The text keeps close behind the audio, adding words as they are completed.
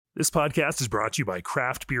This podcast is brought to you by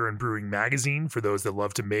Craft Beer and Brewing Magazine for those that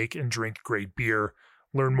love to make and drink great beer.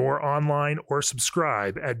 Learn more online or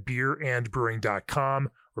subscribe at beerandbrewing.com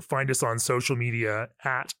or find us on social media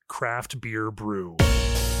at Craft Beer Brew.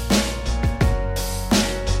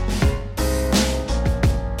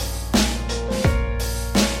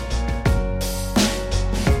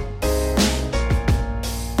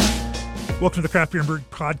 Welcome to the Craft Beer and Brewing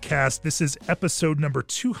Podcast. This is episode number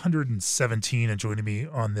 217, and joining me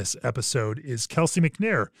on this episode is Kelsey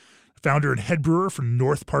McNair, founder and head brewer for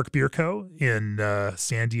North Park Beer Co. in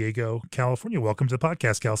San Diego, California. Welcome to the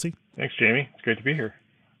podcast, Kelsey. Thanks, Jamie. It's great to be here.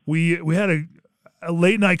 We had a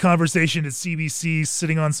late night conversation at CBC,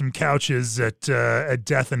 sitting on some couches at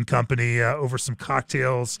Death and Company over some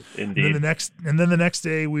cocktails. Indeed. And then the next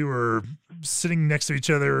day, we were sitting next to each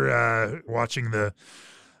other watching the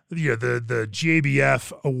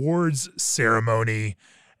GABF awards ceremony,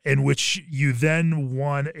 in which you then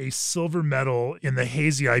won a silver medal in the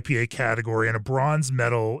hazy IPA category and a bronze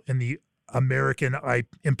medal in the American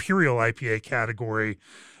Imperial IPA category.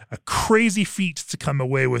 A crazy feat to come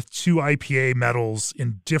away with two IPA medals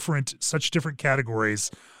in such different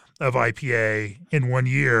categories of IPA in 1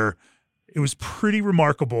 year. It was pretty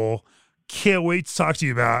remarkable. Can't wait to talk to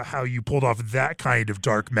you about how you pulled off that kind of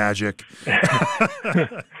dark magic.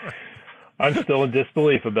 I'm still in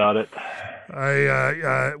disbelief about it.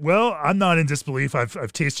 Well, I'm not in disbelief.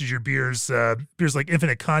 I've tasted your beers. Beers like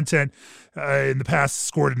Infinite Content in the past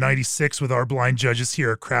scored a 96 with our blind judges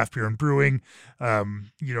here at Craft Beer and Brewing.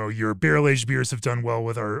 Your barrel-aged beers have done well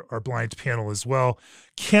with our blind panel as well.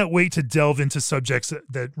 Can't wait to delve into subjects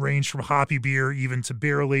that range from hoppy beer even to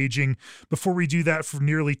barrel aging. Before we do that, for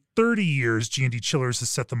nearly 30 years, G&D Chillers has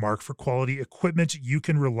set the mark for quality equipment you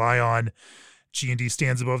can rely on. G&D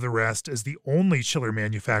stands above the rest as the only chiller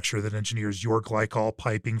manufacturer that engineers your glycol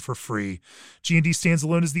piping for free. G&D stands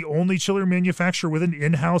alone as the only chiller manufacturer with an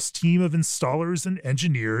in-house team of installers and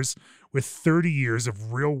engineers with 30 years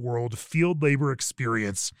of real-world field labor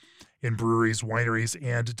experience in breweries, wineries,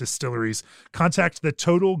 and distilleries. Contact the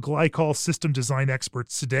Total Glycol System Design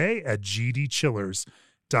experts today at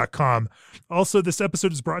gdchillers.com. Also, this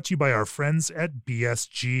episode is brought to you by our friends at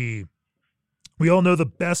BSG. We all know the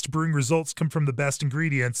best brewing results come from the best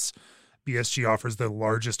ingredients. BSG offers the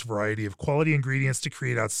largest variety of quality ingredients to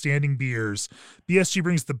create outstanding beers. BSG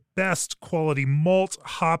brings the best quality malt,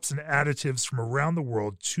 hops, and additives from around the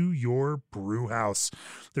world to your brew house.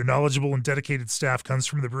 Their knowledgeable and dedicated staff comes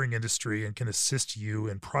from the brewing industry and can assist you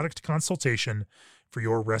in product consultation for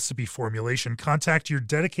your recipe formulation. Contact your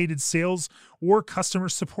dedicated sales or customer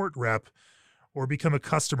support rep or become a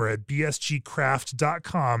customer at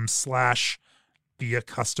bsgcraft.com/be a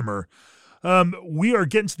customer. We are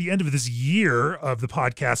getting to the end of this year of the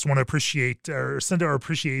podcast. I want to send our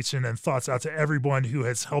appreciation and thoughts out to everyone who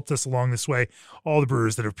has helped us along this way, all the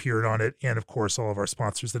brewers that have appeared on it, and of course, all of our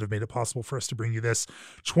sponsors that have made it possible for us to bring you this.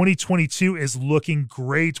 2022 is looking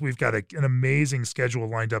great. We've got an amazing schedule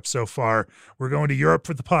lined up so far. We're going to Europe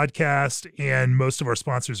for the podcast, and most of our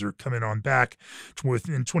sponsors are coming on back.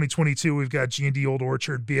 In 2022, we've got G&D Old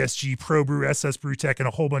Orchard, BSG, ProBrew, SS Brewtech, and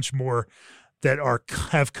a whole bunch more that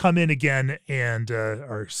have come in again and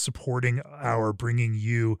are supporting bringing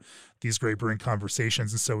you these great brewing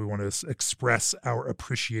conversations. And so we want to express our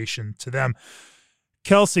appreciation to them.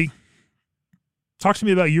 Kelsey, talk to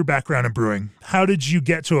me about your background in brewing. How did you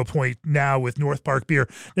get to a point now with North Park Beer?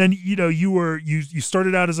 Then, you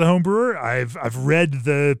started out as a home brewer. I've read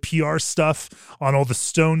the PR stuff on all the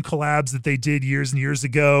Stone collabs that they did years and years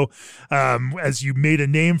ago. As you made a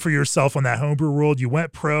name for yourself on that homebrew world, you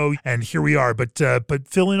went pro, and here we are. But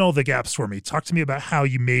fill in all the gaps for me. Talk to me about how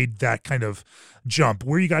you made that kind of jump,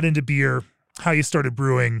 where you got into beer, how you started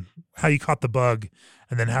brewing, how you caught the bug,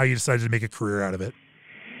 and then how you decided to make a career out of it.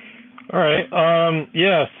 All right.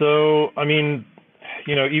 So, I mean,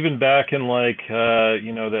 even back in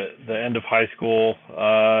the end of high school,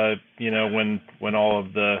 when all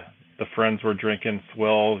of the friends were drinking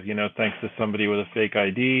swill, thanks to somebody with a fake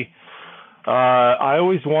ID, I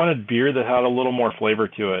always wanted beer that had a little more flavor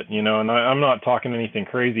to it, and I'm not talking anything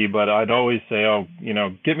crazy, but I'd always say,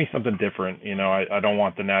 get me something different. I don't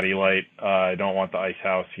want the Natty Light. I don't want the Ice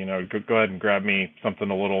House, go ahead and grab me something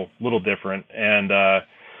a little different. And,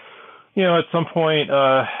 at some point,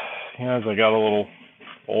 as I got a little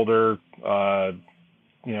older, I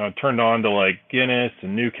turned on to like Guinness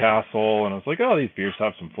and Newcastle, and I was like, oh, these beers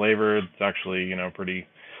have some flavor. It's actually,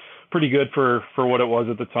 pretty good for what it was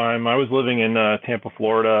at the time. I was living in Tampa,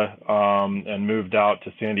 Florida, and moved out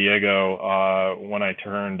to San Diego when I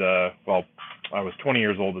turned, I was 20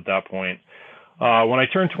 years old at that point. When I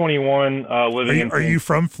turned 21, living Are you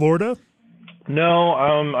from Florida? No,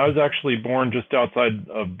 I was actually born just outside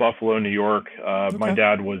of Buffalo, New York. My Okay.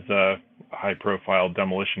 dad was a high-profile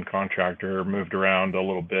demolition contractor. Moved around a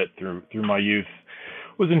little bit through my youth.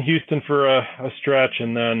 Was in Houston for a stretch,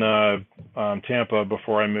 and then Tampa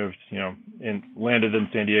before I moved. And landed in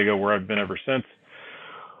San Diego, where I've been ever since.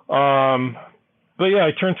 Um, but yeah,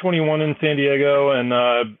 I turned 21 in San Diego,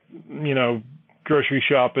 and grocery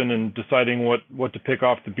shopping and deciding what to pick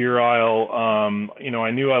off the beer aisle.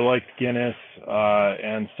 I knew I liked Guinness,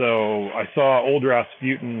 and so I saw Old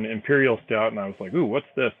Rasputin Imperial Stout, and I was like, "Ooh, what's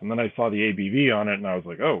this?" And then I saw the ABV on it, and I was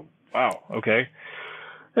like, "Oh, wow, okay."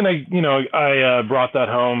 And I brought that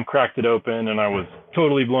home, cracked it open, and I was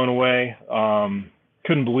totally blown away.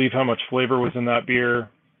 Couldn't believe how much flavor was in that beer.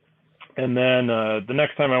 And then the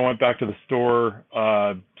next time I went back to the store,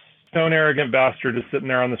 stone arrogant bastard is sitting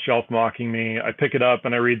there on the shelf mocking me. I pick it up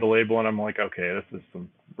and I read the label and I'm like, okay, this is some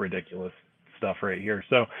ridiculous stuff right here.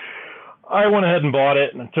 So I went ahead and bought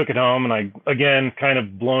it and I took it home, and I again kind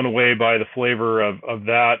of blown away by the flavor of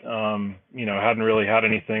that. Hadn't really had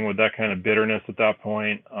anything with that kind of bitterness at that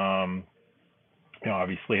point.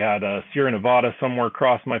 Obviously had Sierra Nevada somewhere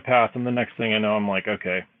cross my path, and the next thing I know, I'm like,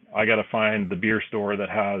 okay, I got to find the beer store that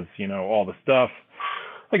has all the stuff.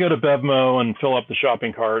 I go to Bevmo and fill up the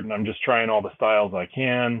shopping cart, and I'm just trying all the styles I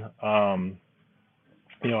can. I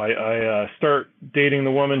start dating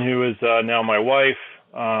the woman who is now my wife.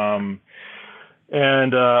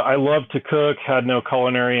 And I love to cook, had no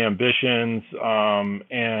culinary ambitions.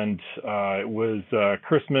 It was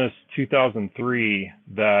Christmas 2003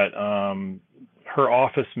 that her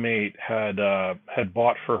office mate had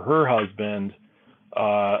bought for her husband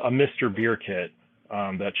a Mr. Beer kit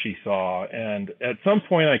that she saw. And at some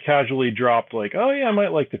point I casually dropped like, oh yeah, I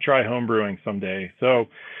might like to try homebrewing someday. So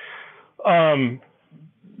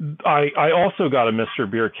I also got a Mr.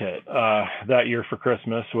 Beer kit that year for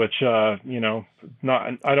Christmas, which I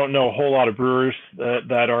don't know a whole lot of brewers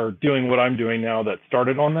that are doing what I'm doing now that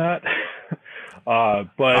started on that.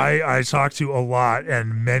 But I talked to a lot,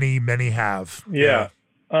 and many have. yeah.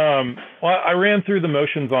 Well, I ran through the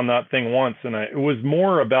motions on that thing once, and it was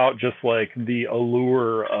more about just like the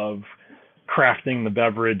allure of crafting the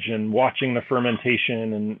beverage and watching the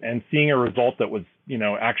fermentation and seeing a result that was,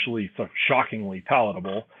 actually so shockingly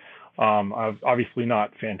palatable. Obviously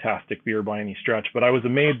not fantastic beer by any stretch, but I was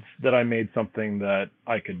amazed that I made something that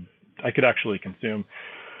I could actually consume.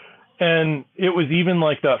 And it was even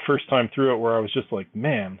like that first time through it where I was just like,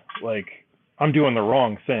 man, like I'm doing the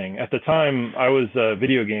wrong thing. At the time, I was a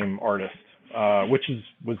video game artist, which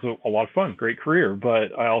was a lot of fun, great career.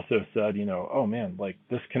 But I also said, oh man, like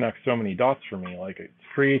this connects so many dots for me. Like it's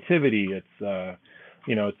creativity, it's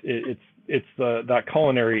it's that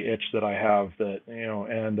culinary itch that I have that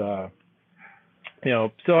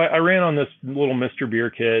So I ran on this little Mr. Beer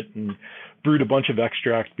kit and brewed a bunch of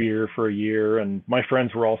extract beer for a year, and my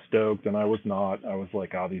friends were all stoked and I was not. I was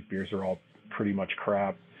like, oh, these beers are all pretty much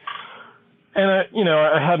crap. And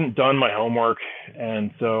I hadn't done my homework,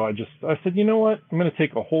 and so I said, you know what? I'm going to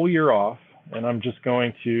take a whole year off, and I'm just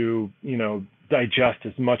going to, digest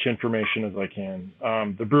as much information as I can.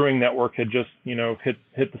 The Brewing Network had just, hit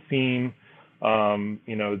the scene.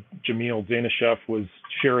 Jamil Zainasheff was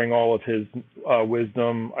sharing all of his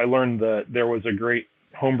wisdom. I learned that there was a great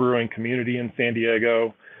homebrewing community in San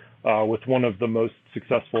Diego, with one of the most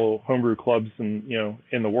successful homebrew clubs in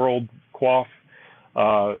the world, Quaff.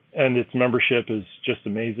 And its membership is just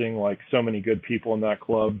amazing. Like so many good people in that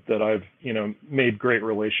club that I've, made great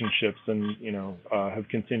relationships and, have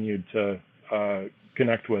continued to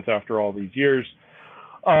connect with after all these years.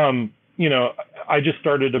 I just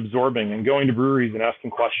started absorbing and going to breweries and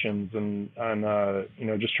asking questions and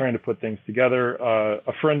just trying to put things together.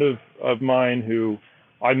 A friend of mine who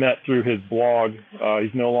I met through his blog,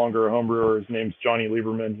 he's no longer a home brewer. His name's Johnny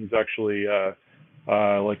Lieberman. He's actually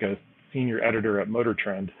like a senior editor at Motor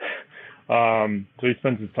Trend. So he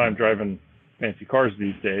spends his time driving fancy cars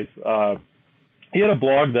these days. He had a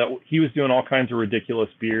blog that he was doing all kinds of ridiculous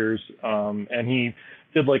beers. And he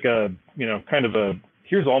did like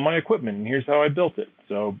here's all my equipment and here's how I built it.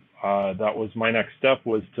 So that was my next step,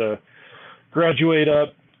 was to graduate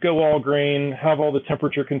up, go all grain, have all the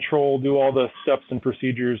temperature control, do all the steps and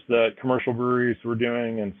procedures that commercial breweries were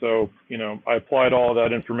doing. And so, I applied all of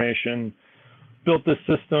that information, built this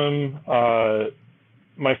system.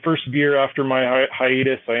 My first beer after my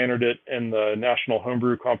hiatus, I entered it in the national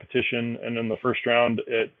homebrew competition. And in the first round,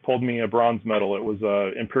 it pulled me a bronze medal. It was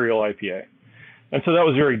a Imperial IPA. And so that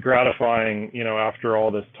was very gratifying, after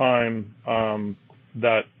all this time,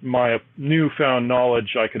 that my newfound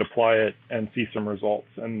knowledge, I could apply it and see some results.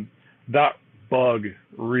 And that bug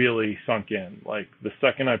really sunk in. Like the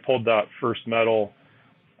second I pulled that first medal,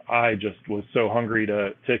 I just was so hungry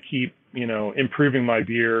to keep, improving my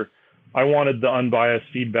beer. I wanted the unbiased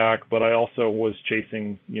feedback, but I also was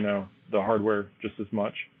chasing, the hardware just as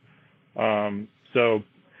much. So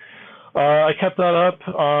I kept that up.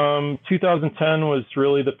 2010 was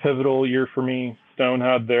really the pivotal year for me. Stone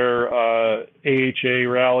had their AHA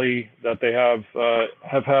rally that they have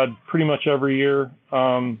had pretty much every year.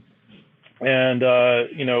 Low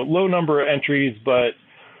number of entries, but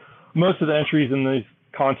most of the entries in these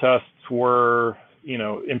contests were,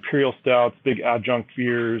 imperial stouts, big adjunct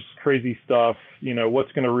beers, crazy stuff.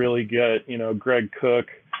 What's going to really get, Greg Cook,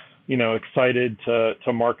 excited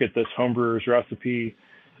to market this homebrewers recipe.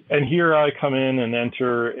 And here I come in and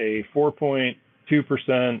enter a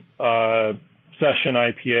 4.2% session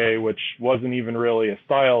IPA, which wasn't even really a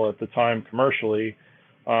style at the time commercially.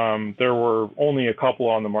 There were only a couple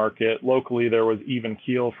on the market. Locally, there was Even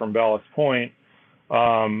Keel from Ballast Point.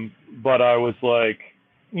 But I was like,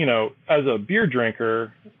 as a beer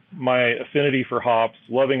drinker, my affinity for hops,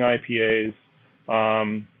 loving IPAs,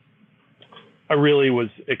 I really was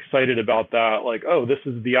excited about that. Like, oh, this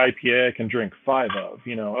is the IPA I can drink 5 of,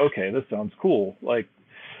 okay, this sounds cool. Like,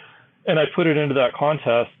 and I put it into that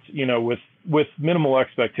contest, with minimal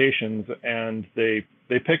expectations, and they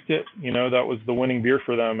picked it, that was the winning beer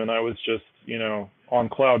for them. And I was just, on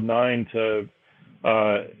cloud 9 to,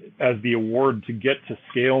 as the award to get to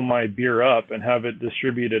scale my beer up and have it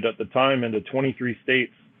distributed at the time into 23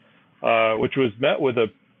 states, which was met with a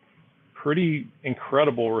pretty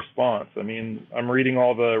incredible response. I mean, I'm reading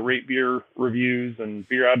all the Rate Beer reviews and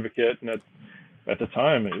Beer Advocate, and at the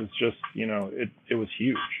time it was just, it was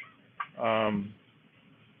huge.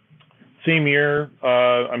 Same year,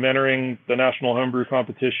 I'm entering the National Homebrew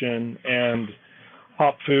Competition, and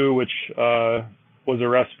Hop Fu, which was a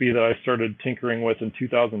recipe that I started tinkering with in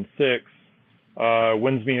 2006,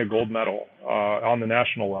 wins me a gold medal on the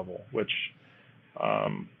national level, which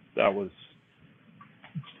that was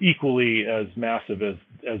equally as massive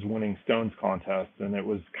as winning Stone's contest. And it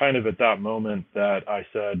was kind of at that moment that I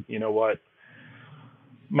said, you know what,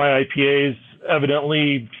 my IPAs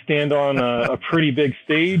evidently stand on a pretty big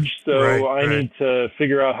stage, so I need to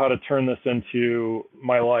figure out how to turn this into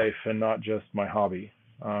my life and not just my hobby.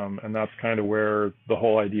 And that's kind of where the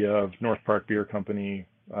whole idea of North Park Beer Company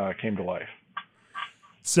came to life.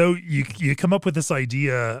 So you come up with this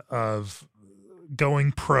idea of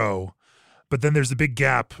going pro, but then there's a big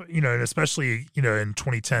gap, and especially, in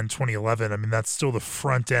 2010, 2011, I mean, that's still the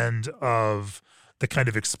front end of the kind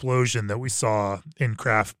of explosion that we saw in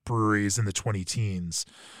craft breweries in the 2010s.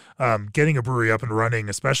 Getting a brewery up and running,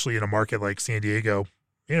 especially in a market like San Diego,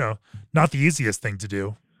 not the easiest thing to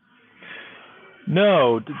do.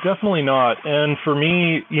 No, definitely not. And for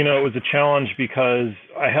me, it was a challenge because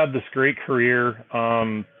I had this great career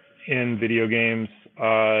in video games,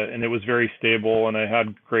 and it was very stable, and I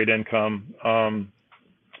had great income. I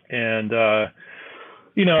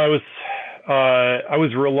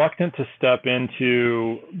was reluctant to step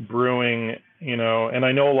into brewing, and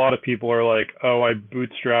I know a lot of people are like, oh, I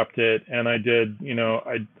bootstrapped it, and I did,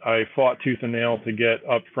 I fought tooth and nail to get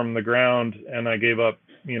up from the ground, and I gave up,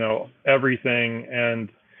 everything. And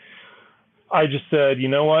I just said, you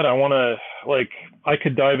know what, I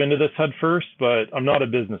could dive into this head first, but I'm not a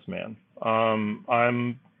businessman. I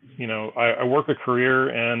work a career,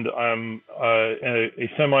 and I'm a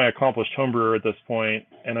semi-accomplished homebrewer at this point,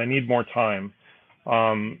 and I need more time.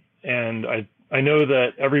 And I know that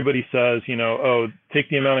everybody says, oh, take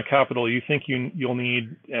the amount of capital you think you'll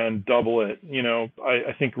need and double it.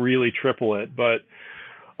 I think really triple it. But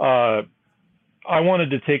I wanted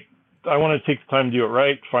to take the time to do it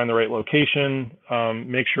right, find the right location,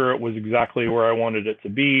 make sure it was exactly where I wanted it to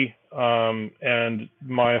be. And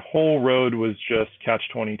my whole road was just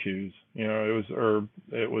catch-22s.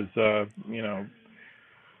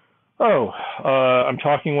 I'm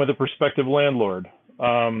talking with a prospective landlord.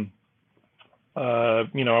 I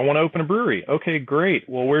want to open a brewery. Okay, great.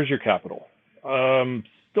 Well, where's your capital?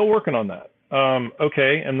 Still working on that.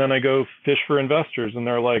 Okay. And then I go fish for investors, and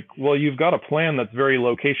they're like, well, you've got a plan that's very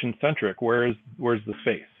location centric. Where's the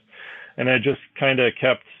space? And I just kind of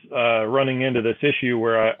kept running into this issue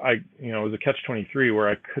where it was a catch-23 where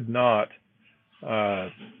I could not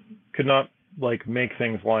make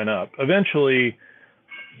things line up. Eventually,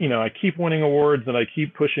 I keep winning awards, and I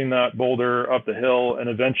keep pushing that boulder up the hill, and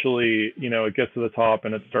eventually, it gets to the top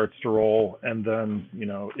and it starts to roll, and then,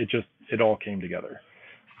 it all came together.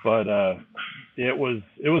 But it was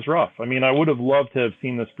rough. I mean, I would have loved to have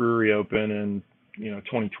seen this brewery open in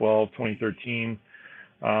 2012, 2013.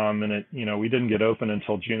 And we didn't get open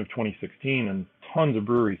until June of 2016, and tons of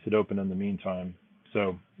breweries had opened in the meantime.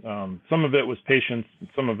 So some of it was patience,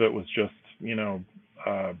 some of it was just,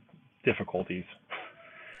 difficulties,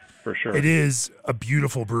 for sure. It is a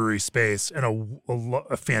beautiful brewery space and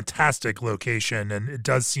a fantastic location. And it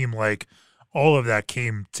does seem like all of that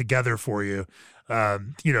came together for you.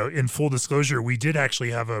 In full disclosure, we did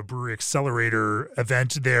actually have a brewery accelerator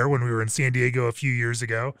event there when we were in San Diego a few years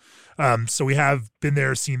ago. So we have been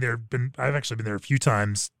there, I've actually been there a few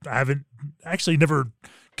times. I haven't actually never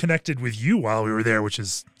connected with you while we were there, which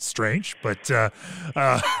is strange, but I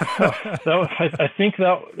think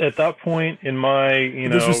that at that point in my,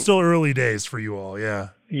 this was still early days for you all. Yeah.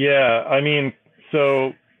 Yeah. I mean,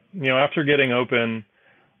 so, after getting open,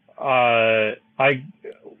 for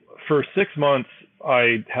 6 months,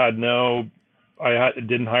 I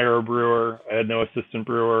didn't hire a brewer. I had no assistant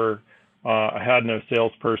brewer. I had no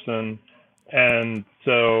salesperson. And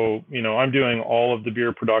so, I'm doing all of the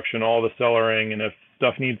beer production, all the cellaring. And if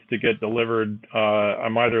stuff needs to get delivered,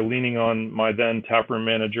 I'm either leaning on my then taproom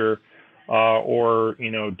manager, or,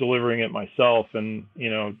 delivering it myself. And,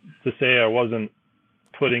 to say I wasn't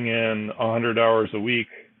putting in 100 hours a week,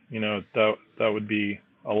 that would be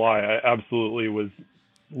a lie. I absolutely was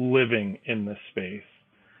living in this space.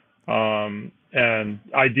 And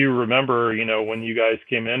I do remember, when you guys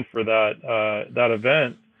came in for that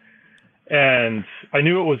event, and I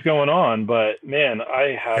knew what was going on, but man,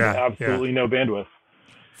 I had absolutely no bandwidth.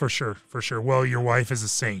 For sure. Well, your wife is a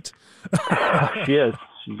saint. She is.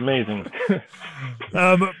 She's amazing.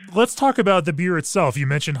 Let's talk about the beer itself. You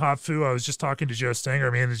mentioned Hop Fu. I was just talking to Joe Stang, our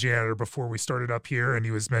managing editor, before we started up here, and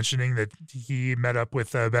he was mentioning that he met up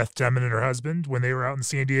with Beth Demon and her husband when they were out in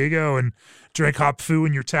San Diego and drank Hop Fu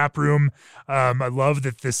in your tap room. I love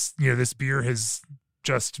that this beer has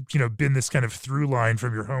just, been this kind of through line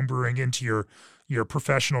from your home brewing into your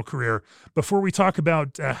professional career. Before we talk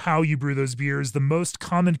about how you brew those beers, the most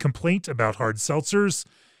common complaint about hard seltzers: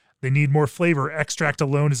 they need more flavor. Extract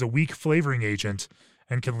alone is a weak flavoring agent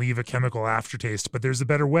and can leave a chemical aftertaste. But there's a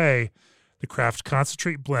better way. The craft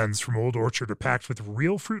concentrate blends from Old Orchard are packed with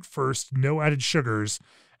real fruit first, no added sugars,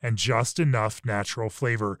 and just enough natural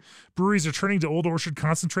flavor. Breweries are turning to Old Orchard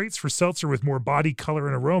concentrates for seltzer with more body, color,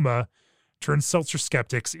 and aroma. Turn seltzer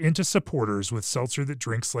skeptics into supporters with seltzer that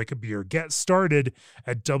drinks like a beer. Get started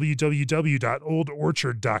at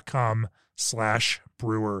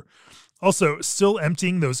www.oldorchard.com/brewer. Also, still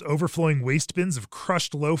emptying those overflowing waste bins of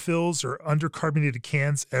crushed low fills or undercarbonated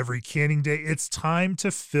cans every canning day? It's time to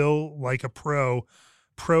fill like a pro.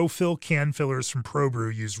 Pro-Fill can fillers from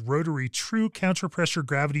ProBrew use rotary true counterpressure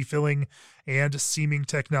gravity filling and seaming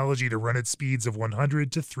technology to run at speeds of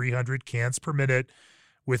 100 to 300 cans per minute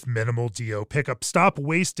with minimal DO pickup. Stop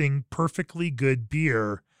wasting perfectly good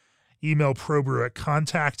beer. Email ProBrew at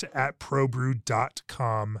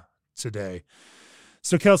contact@probrew.com today.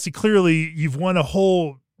 So, Kelsey, clearly you've won a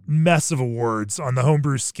whole mess of awards on the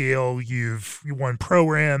homebrew scale. You won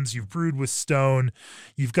programs, you've brewed with Stone,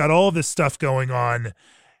 you've got all this stuff going on.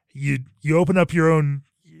 You open up your own,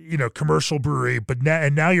 commercial brewery, but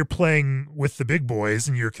now you're playing with the big boys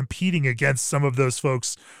and you're competing against some of those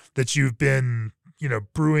folks that you've been,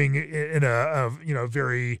 brewing in a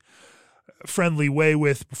very friendly way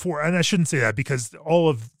with before. And I shouldn't say that, because all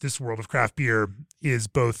of this world of craft beer is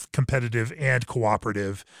both competitive and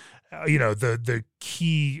cooperative. The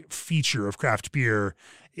key feature of craft beer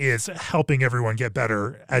is helping everyone get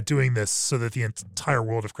better at doing this so that the entire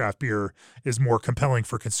world of craft beer is more compelling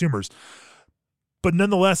for consumers. But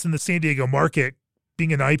nonetheless, in the San Diego market,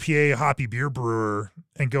 being an IPA hoppy beer brewer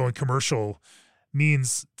and going commercial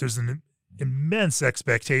means there's an immense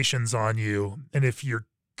expectations on you. And if you're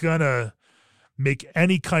gonna make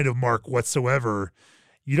any kind of mark whatsoever,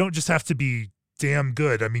 you don't just have to be damn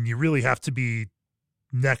good. I mean, you really have to be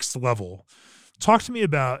next level. Talk to me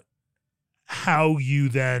about how you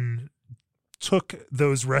then took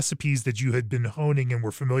those recipes that you had been honing and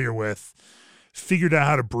were familiar with, figured out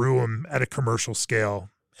how to brew them at a commercial scale,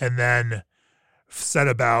 and then set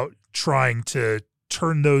about trying to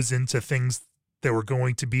turn those into things that were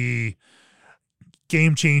going to be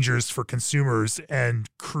game changers for consumers and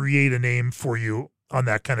create a name for you on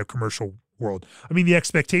that kind of commercial world. I mean, the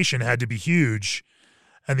expectation had to be huge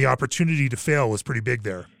and the opportunity to fail was pretty big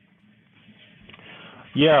there.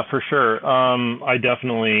 Yeah, for sure. I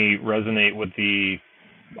definitely resonate with the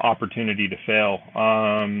opportunity to fail.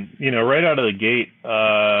 Right out of the gate,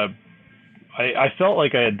 I felt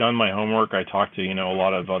like I had done my homework. I talked to, a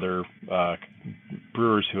lot of other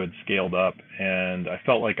brewers who had scaled up, and I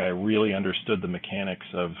felt like I really understood the mechanics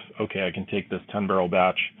of, okay, I can take this 10-barrel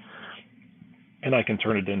batch and I can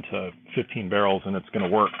turn it into 15 barrels and it's going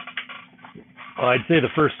to work. I'd say the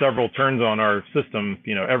first several turns on our system,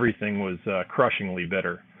 everything was crushingly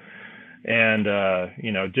bitter, and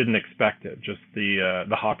didn't expect it. Just the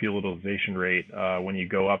hop utilization rate when you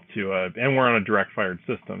go up to and we're on a direct fired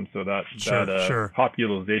system, so that Sure. hop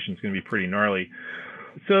utilization is going to be pretty gnarly.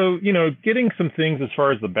 So getting some things as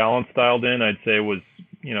far as the balance dialed in, I'd say was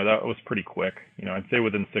that was pretty quick. I'd say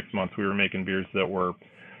within 6 months we were making beers that were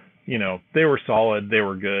they were solid, they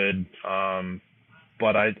were good.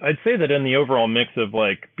 But I'd say that in the overall mix of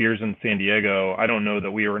like beers in San Diego, I don't know that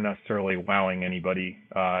we were necessarily wowing anybody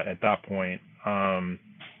at that point. And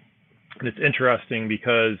it's interesting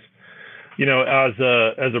because, as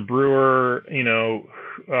a brewer,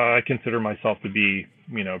 I consider myself to be,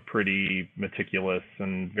 pretty meticulous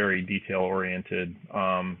and very detail oriented.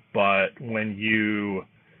 But when you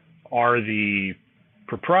are the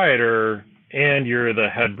proprietor and you're the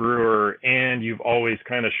head brewer and you've always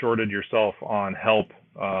kind of shorted yourself on help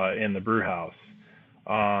in the brew house,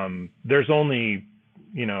 there's only,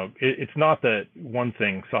 it's not that one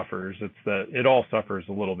thing suffers, it's that it all suffers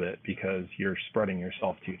a little bit because you're spreading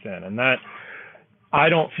yourself too thin. And that, I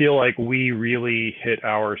don't feel like we really hit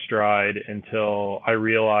our stride until I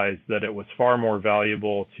realized that it was far more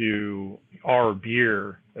valuable to our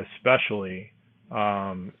beer, especially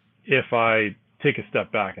if I take a step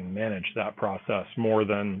back and manage that process more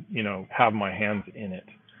than, have my hands in it.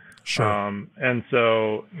 Sure. And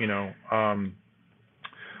so,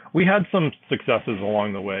 we had some successes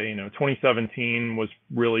along the way. 2017 was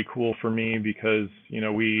really cool for me because,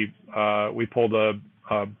 we pulled a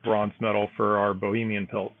bronze medal for our Bohemian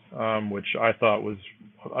Pils, which I thought was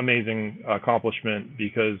amazing accomplishment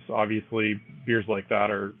because obviously beers like that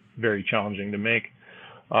are very challenging to make.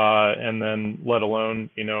 And then let alone,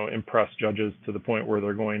 impress judges to the point where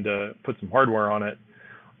they're going to put some hardware on it.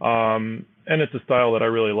 And it's a style that I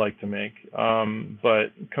really like to make.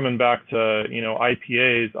 But coming back to,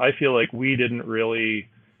 IPAs, I feel like we didn't really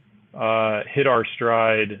hit our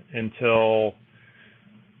stride until,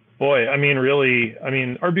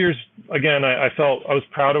 our beers, again, I felt I was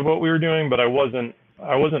proud of what we were doing, but I wasn't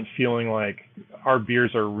feeling like our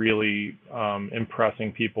beers are really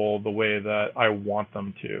impressing people the way that I want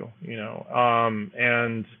them to,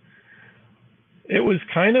 and it was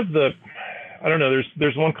kind of I don't know,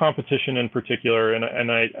 there's one competition in particular,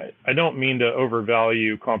 and I don't mean to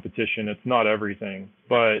overvalue competition. It's not everything,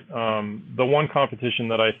 but the one competition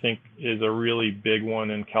that I think is a really big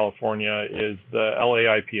one in California is the LA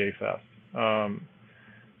IPA Fest.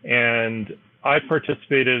 And I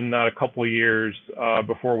participated in that a couple of years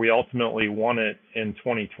before we ultimately won it in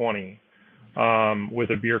 2020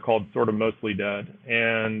 with a beer called Sort of Mostly Dead.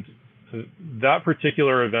 And that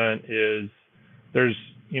particular event there's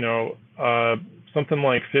something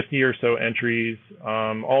like 50 or so entries.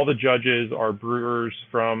 All the judges are brewers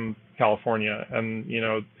from California, and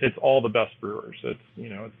it's all the best brewers.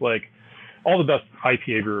 It's like all the best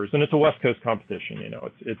IPA brewers, and it's a West Coast competition.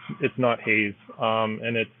 It's not haze,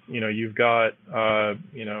 and it's you've got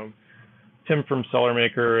Tim from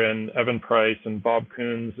Cellarmaker and Evan Price and Bob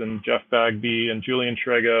Coons and Jeff Bagby and Julian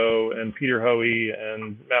Trego and Peter Hoey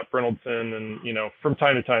and Matt Brynildson, and from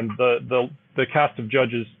time to time the cast of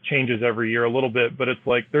judges changes every year a little bit, but it's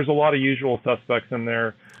like there's a lot of usual suspects in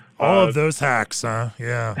there. All of those hacks, huh?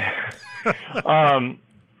 Yeah.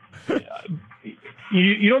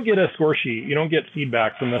 You don't get a score sheet. You don't get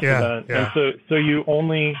feedback from this event, and so you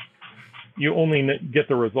only get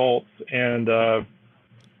the results, and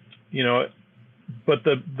but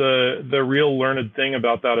the real learned thing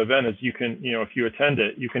about that event is you can if you attend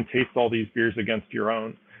it, you can taste all these beers against your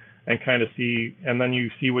own, and kind of see, and then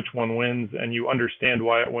you see which one wins, and you understand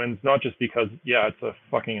why it wins, not just because it's a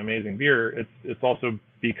fucking amazing beer. It's also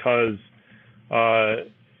because when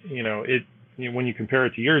you compare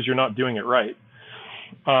it to yours, you're not doing it right.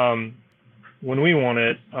 When we won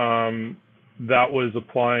it, that was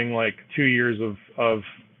applying like 2 years of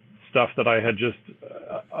stuff that I had just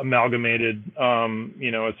amalgamated,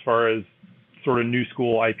 as far as sort of new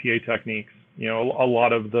school IPA techniques. A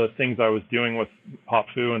lot of the things I was doing with Hop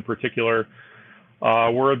Fu in particular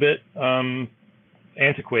were a bit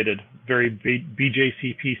antiquated, very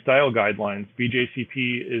BJCP style guidelines.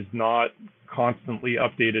 BJCP is not constantly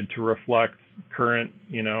updated to reflect current,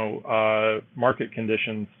 market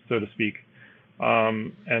conditions, so to speak.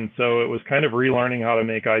 And so it was kind of relearning how to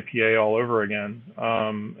make IPA all over again.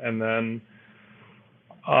 And then,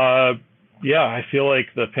 I feel like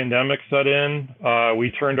the pandemic set in.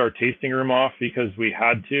 We turned our tasting room off because we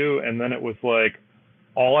had to. And then it was like,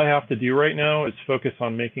 all I have to do right now is focus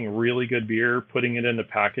on making really good beer, putting it in the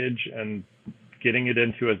package, and getting it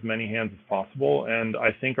into as many hands as possible. And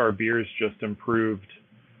I think our beers just improved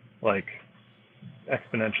like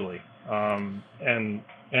exponentially. And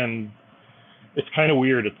it's kind of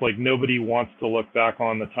weird. It's like nobody wants to look back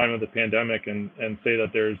on the time of the pandemic and say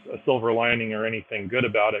that there's a silver lining or anything good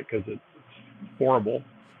about it, because it's horrible.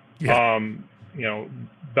 Yeah.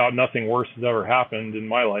 About nothing worse has ever happened in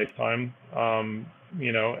my lifetime. And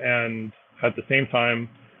at the same time,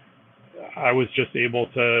 I was just able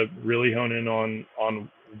to really hone in on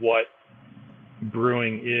what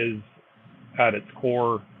brewing is at its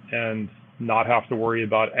core and not have to worry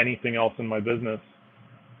about anything else in my business.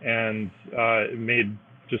 And it made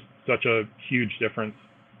just such a huge difference.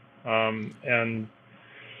 And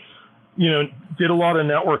did a lot of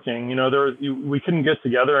networking. We couldn't get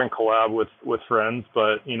together and collab with friends,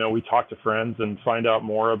 but we talked to friends and find out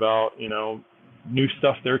more about new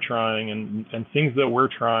stuff they're trying and things that we're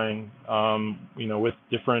trying. With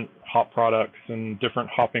different hop products and different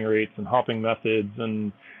hopping rates and hopping methods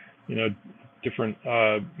and different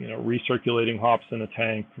recirculating hops in a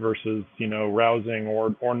tank versus rousing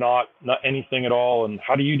or not anything at all, and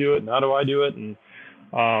how do you do it and how do I do it, and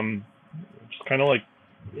just kind of like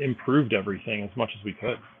improved everything as much as we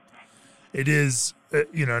could. It is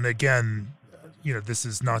and again, this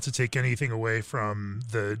is not to take anything away from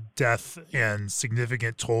the death and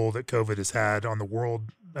significant toll that COVID has had on the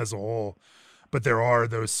world as a whole, but there are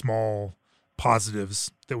those small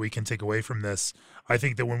positives that we can take away from this. I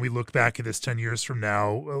think that when we look back at this 10 years from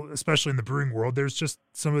now, especially in the brewing world, there's just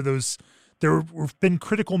some of those, there have been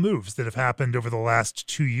critical moves that have happened over the last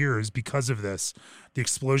 2 years because of this. The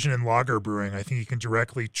explosion in lager brewing, I think you can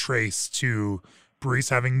directly trace to breweries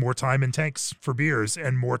having more time in tanks for beers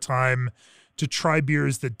and more time to try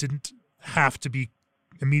beers that didn't have to be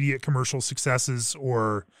immediate commercial successes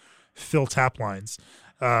or fill tap lines.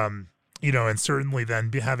 And certainly then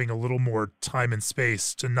be having a little more time and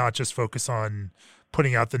space to not just focus on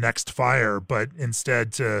putting out the next fire, but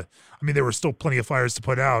instead there were still plenty of fires to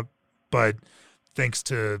put out, but thanks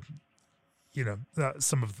to,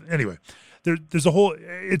 there's a whole,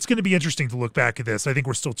 it's going to be interesting to look back at this. I think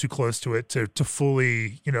we're still too close to it to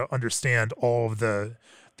fully, understand all of the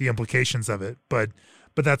implications of it, but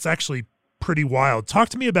that's actually pretty wild. Talk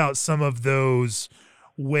to me about some of those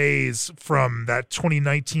ways from that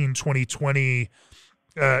 2019, 2020,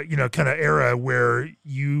 kind of era where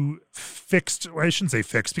you fixed, or I shouldn't say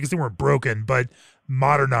fixed because they weren't broken, but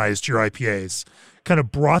modernized your IPAs, kind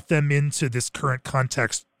of brought them into this current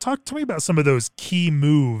context. Talk to me about some of those key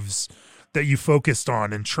moves that you focused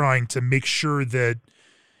on and trying to make sure that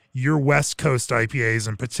your West Coast IPAs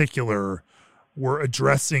in particular were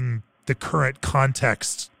addressing the current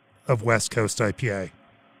context of West Coast IPA.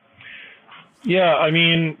 Yeah,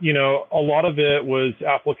 a lot of it was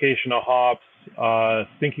application of hops,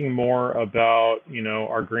 thinking more about,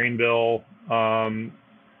 our grain bill.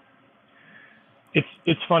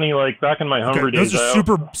 It's funny, like back in my homebrew days. Those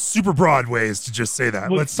are super broad ways to just say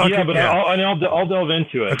that. Let's talk. Yeah, but I'll delve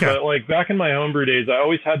into it. Okay. But like back in my homebrew days, I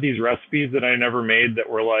always had these recipes that I never made that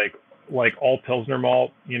were like all Pilsner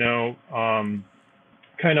malt, kind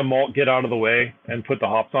of malt, get out of the way and put the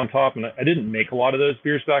hops on top. And I didn't make a lot of those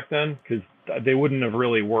beers back then because they wouldn't have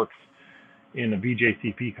really worked in a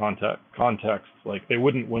BJCP context. Like they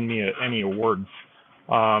wouldn't win me any awards.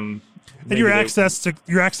 And your access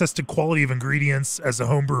to quality of ingredients as a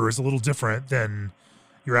home brewer is a little different than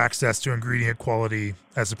your access to ingredient quality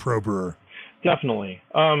as a pro brewer. Definitely.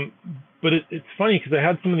 But it's funny because I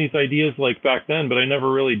had some of these ideas like back then, but I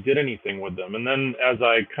never really did anything with them. And then as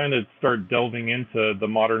I kind of start delving into the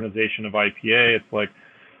modernization of IPA, it's like,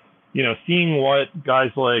 seeing what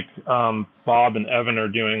guys like Bob and Evan are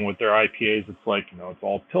doing with their IPAs, it's like, it's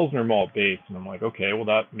all Pilsner malt based. And I'm like, okay, well,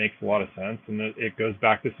 that makes a lot of sense. And it goes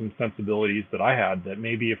back to some sensibilities that I had that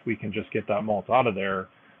maybe if we can just get that malt out of there,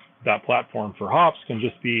 that platform for hops can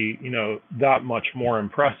just be, that much more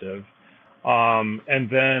impressive. And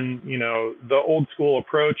then, the old school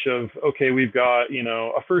approach of, okay, we've got,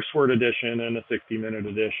 a first word edition and a 60-minute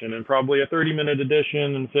edition and probably a 30-minute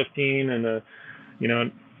edition and 15 and a,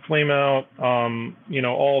 flame out,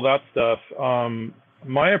 all that stuff.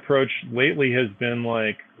 My approach lately has been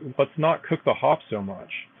like, let's not cook the hop so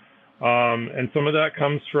much. And some of that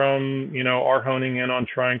comes from, our honing in on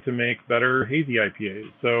trying to make better hazy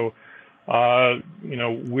IPAs. So,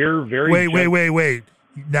 we're very... Wait.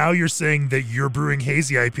 Now you're saying that your brewing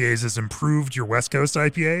hazy IPAs has improved your West Coast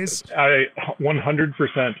IPAs? I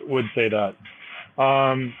 100% would say that.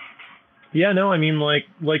 Yeah, no,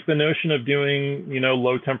 like the notion of doing,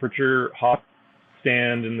 low temperature hop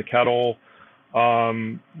stand in the kettle,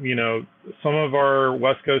 You know, some of our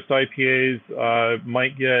West Coast IPAs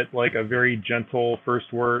might get like a very gentle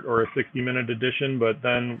first wort or a 60-minute addition, but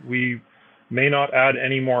then we may not add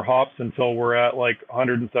any more hops until we're at like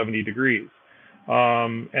 170 degrees.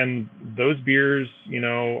 And those beers, you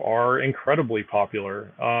know, are incredibly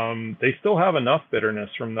popular. They still have enough bitterness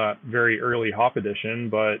from that very early hop addition,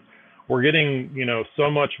 but we're getting, you know, so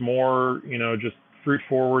much more, you know, just fruit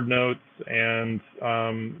forward notes, and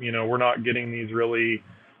you know, we're not getting these really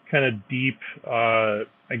kind of deep,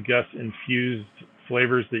 I guess, infused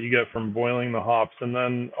flavors that you get from boiling the hops. And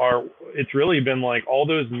then it's really been like all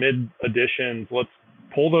those mid additions, let's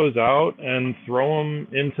pull those out and throw them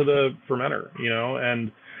into the fermenter, you know.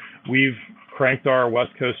 And we've cranked our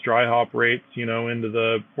West Coast dry hop rates, you know,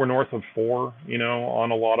 we're north of 4, you know,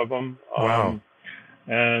 on a lot of them. Wow.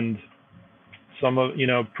 And some of, you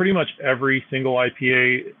know, pretty much every single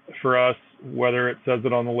IPA for us, whether it says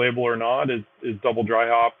it on the label or not, is double dry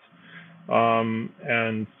hopped.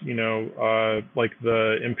 And, you know, like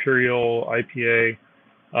the Imperial IPA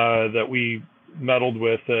that we medaled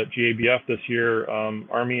with at GABF this year,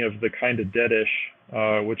 Army of the Kinda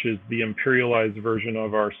Deadish, which is the imperialized version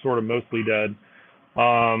of our Sort of Mostly Dead.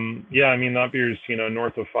 Yeah, I mean, that beer's, you know,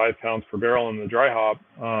 north of 5 pounds per barrel in the dry hop.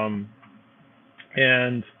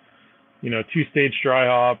 And, you know, 2-stage dry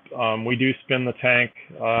hop. We do spin the tank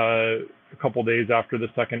a couple days after the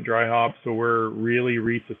second dry hop, so we're really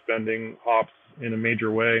resuspending hops in a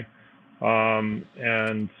major way.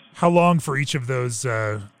 And how long for each of those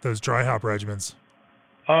dry hop regimens?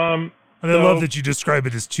 And I so, love that you describe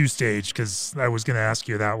it as 2-stage, because I was going to ask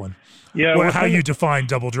you that one. Yeah, how you define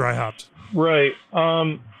double dry hopped? Right.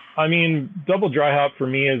 I mean, double dry hop for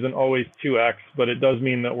me isn't always 2x, but it does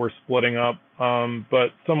mean that we're splitting up.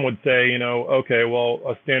 But some would say, you know, okay, well,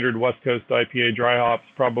 a standard West Coast IPA dry hop's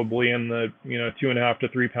probably in the, you know, 2.5 to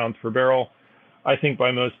 3 pounds per barrel, I think,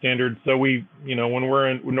 by most standards. So we, you know, when we're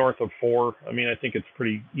in north of 4, I mean, I think it's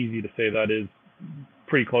pretty easy to say that is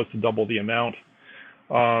pretty close to double the amount.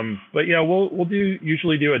 But yeah, we'll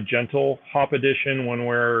usually do a gentle hop addition when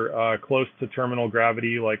we're close to terminal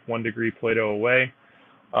gravity, like 1 degree Plato away.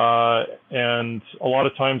 And a lot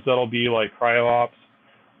of times that'll be like cryo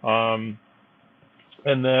hops.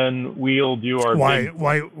 And then we'll do our why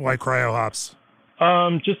cryo hops?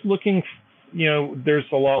 Just looking, you know, there's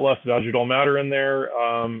a lot less vegetal matter in there,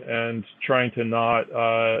 and trying to not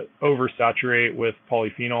oversaturate with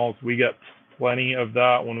polyphenols. We get plenty of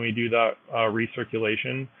that when we do that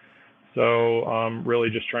recirculation. So really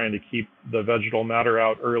just trying to keep the vegetal matter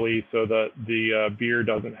out early so that the beer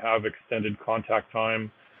doesn't have extended contact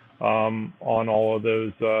time on all of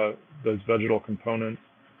those vegetal components.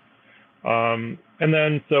 And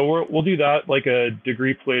then so we'll do that like a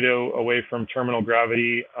degree Plato away from terminal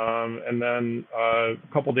gravity, and then a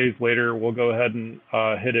couple days later we'll go ahead and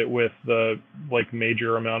hit it with the like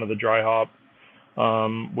major amount of the dry hop,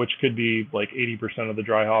 which could be like 80% of the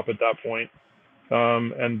dry hop at that point.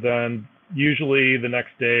 And then usually the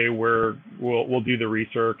next day we'll do the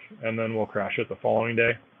recirc, and then we'll crash it the following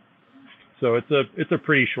day. So it's a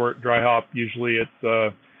pretty short dry hop. Usually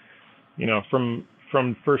it's you know, from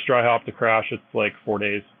first dry hop to crash, it's like 4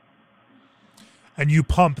 days. And you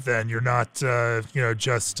pump then? You're not you know,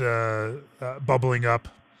 just bubbling up?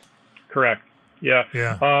 Correct. Yeah.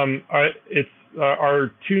 Yeah. It's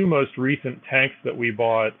our 2 most recent tanks that we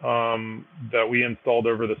bought, that we installed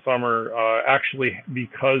over the summer, actually,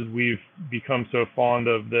 because we've become so fond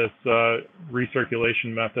of this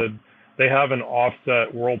recirculation method, they have an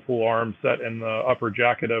offset whirlpool arm set in the upper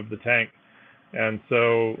jacket of the tank. And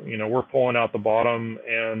so, you know, we're pulling out the bottom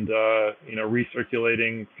and, you know,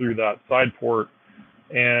 recirculating through that side port.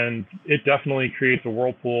 And it definitely creates a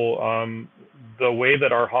whirlpool. The way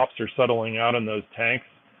that our hops are settling out in those tanks,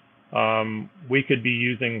 we could be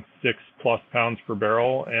using 6+ pounds per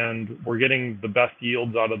barrel, and we're getting the best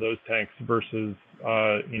yields out of those tanks versus,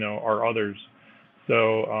 you know, our others.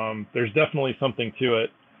 So there's definitely something to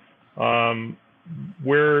it.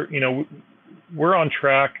 We're on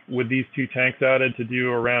track with these 2 tanks added to do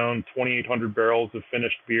around 2,800 barrels of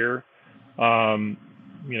finished beer. You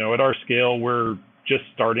know, at our scale, we're just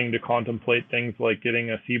starting to contemplate things like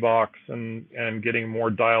getting a C-box and getting more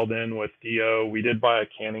dialed in with DO. We did buy a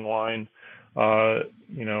canning line,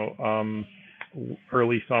 you know,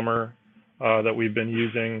 early summer that we've been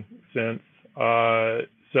using since.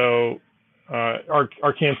 So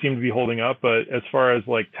our cans seem to be holding up, but as far as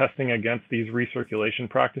like testing against these recirculation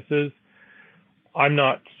practices, I'm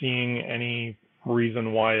not seeing any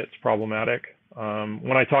reason why it's problematic.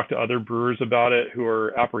 When I talk to other brewers about it who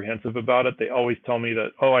are apprehensive about it, they always tell me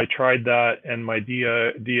that, oh, I tried that and my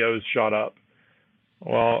DOs shot up.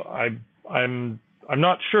 Well, I'm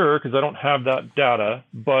not sure because I don't have that data,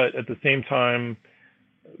 but at the same time,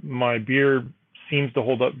 my beer seems to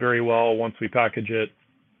hold up very well once we package it,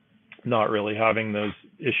 not really having those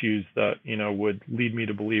issues that, would lead me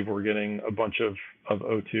to believe we're getting a bunch of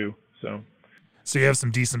O2. So you have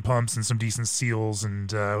some decent pumps and some decent seals,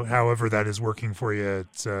 and however that is working for you,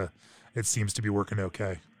 it seems to be working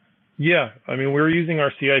okay. Yeah, I mean, we're using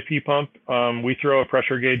our CIP pump. We throw a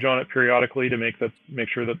pressure gauge on it periodically to make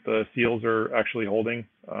sure that the seals are actually holding,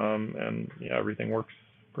 and yeah, everything works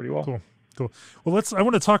pretty well. Cool. Well, I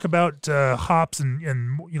want to talk about hops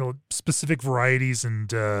and specific varieties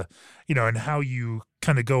and and how you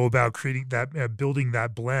kind of go about creating that, building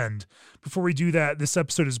that blend. Before we do that, this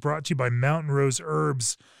episode is brought to you by Mountain Rose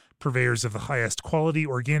Herbs, purveyors of the highest quality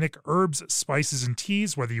organic herbs, spices, and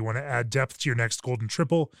teas. Whether you want to add depth to your next golden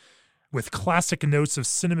triple with classic notes of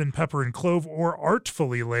cinnamon, pepper, and clove, or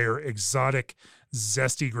artfully layer exotic,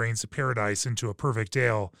 zesty grains of paradise into a perfect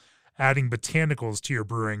ale, adding botanicals to your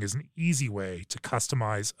brewing is an easy way to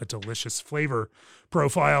customize a delicious flavor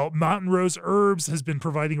profile. Mountain Rose Herbs has been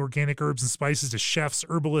providing organic herbs and spices to chefs,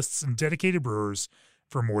 herbalists, and dedicated brewers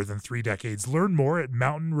for more than 3 decades. Learn more at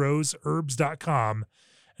mountainroseherbs.com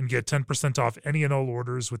and get 10% off any and all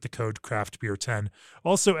orders with the code CraftBeer10.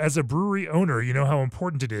 Also, as a brewery owner, you know how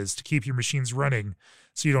important it is to keep your machines running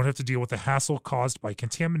so you don't have to deal with the hassle caused by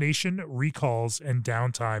contamination, recalls, and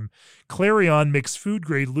downtime. Clarion makes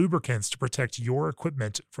food-grade lubricants to protect your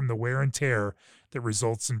equipment from the wear and tear that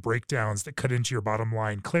results in breakdowns that cut into your bottom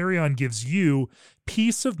line. Clarion gives you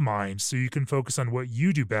peace of mind so you can focus on what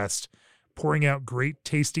you do best, pouring out great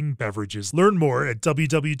tasting beverages. Learn more at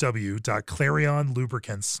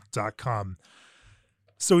www.clarionlubricants.com.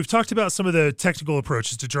 So we've talked about some of the technical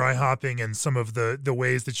approaches to dry hopping and some of the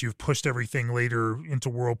ways that you've pushed everything later into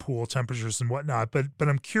whirlpool temperatures and whatnot. But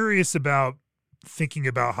I'm curious about thinking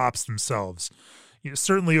about hops themselves.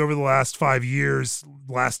 Certainly over the last 5 years,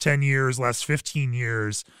 last 10 years, last 15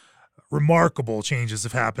 years, remarkable changes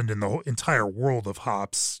have happened in the whole entire world of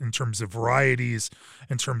hops in terms of varieties,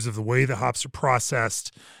 in terms of the way the hops are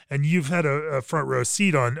processed. And you've had a front row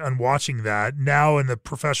seat on watching that. Now in the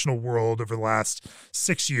professional world over the last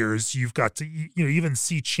 6 years, you've got to even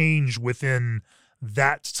see change within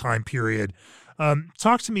that time period.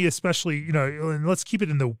 Talk to me especially, and let's keep it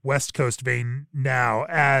in the West Coast vein now,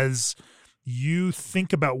 as you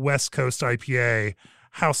think about West Coast IPA,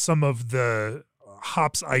 how some of the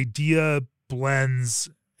hops idea, blends,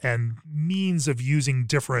 and means of using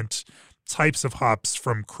different types of hops,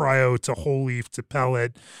 from cryo to whole leaf to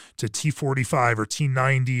pellet to T45 or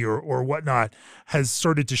T90 or whatnot, has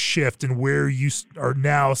started to shift, and where you are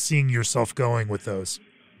now seeing yourself going with those.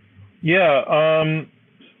 Yeah,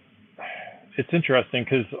 it's interesting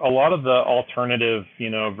because a lot of the alternative,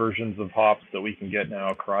 versions of hops that we can get now,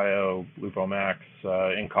 cryo, Lupomax,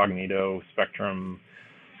 Incognito, Spectrum,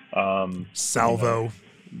 Salvo.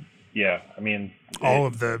 Yeah, I mean, all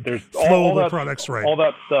of the there's flowable products, right? All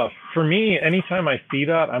that stuff. For me, anytime I see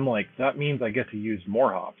that, I'm like, that means I get to use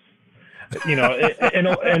more hops.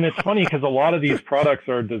 And it's funny because a lot of these products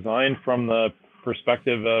are designed from the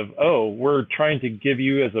perspective of, we're trying to give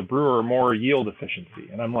you as a brewer more yield efficiency,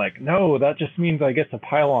 and I'm like, no, that just means I get to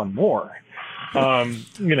pile on more. I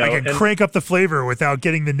can crank up the flavor without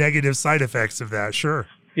getting the negative side effects of that. Sure.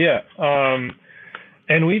 Yeah.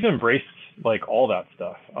 And we've embraced like all that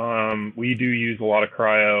stuff. We do use a lot of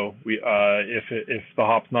cryo. We if the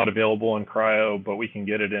hop's not available in cryo, but we can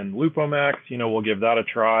get it in Lupomax, we'll give that a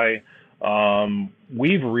try.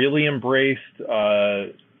 We've really embraced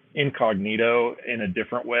Incognito in a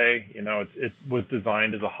different way. It was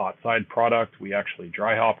designed as a hot side product. We actually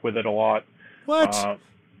dry hop with it a lot. What?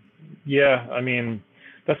 Yeah, I mean,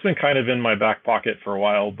 that's been kind of in my back pocket for a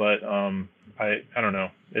while, but I don't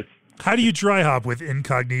know. How do you dry hop with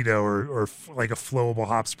Incognito or like a flowable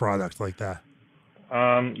hops product like that?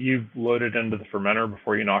 You load it into the fermenter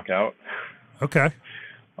before you knock out. Okay.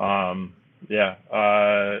 Yeah.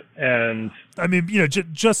 And I mean,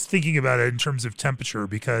 just thinking about it in terms of temperature,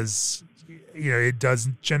 because, it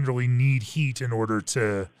doesn't generally need heat in order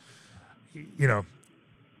to,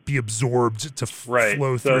 be absorbed to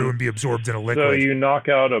flow through and be absorbed in a liquid. So you knock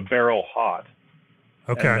out a barrel hot.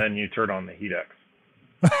 Okay. And then you turn on the HeatX.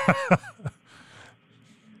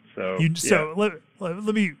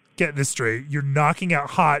 Let me get this straight. You're knocking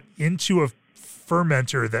out hot into a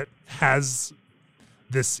fermenter that has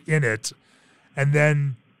this in it, and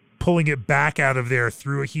then pulling it back out of there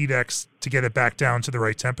through a HeatX to get it back down to the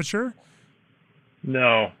right temperature?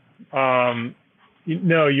 No.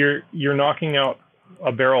 No, you're knocking out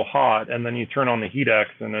a barrel hot, and then you turn on the HeatX,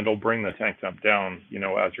 and it'll bring the tank temp down,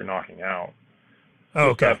 as you're knocking out. Oh,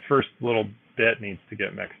 Just okay. that first little bit needs to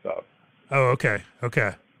get mixed up. Oh, okay.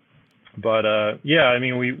 Okay. But yeah, I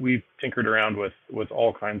mean, we've tinkered around with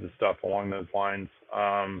all kinds of stuff along those lines.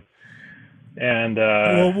 And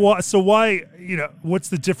Well, so why, what's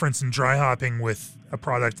the difference in dry hopping with a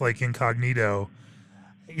product like Incognito,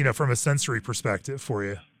 from a sensory perspective for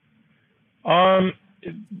you? um,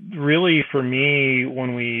 really, for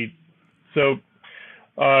me, so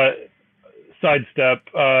uh, sidestep,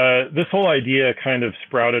 this whole idea kind of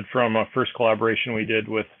sprouted from a first collaboration we did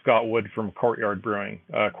with Scott Wood from Courtyard Brewing.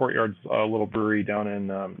 Courtyard's a little brewery down in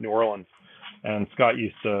New Orleans, and Scott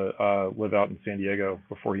used to live out in San Diego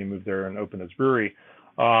before he moved there and opened his brewery.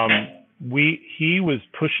 He was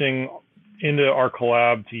pushing into our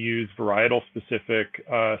collab to use varietal specific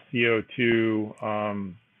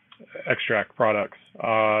CO2 extract products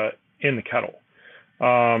in the kettle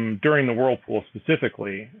during the whirlpool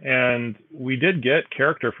specifically. And we did get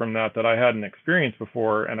character from that I hadn't experienced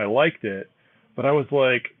before, and I liked it. But I was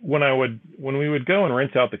like, when we would go and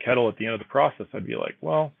rinse out the kettle at the end of the process, I'd be like,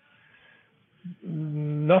 well,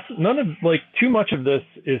 none of like too much of this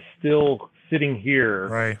is still sitting here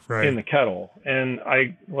Right. in the kettle. And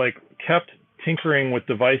I like kept tinkering with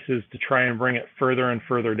devices to try and bring it further and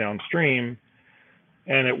further downstream.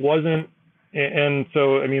 And it wasn't, and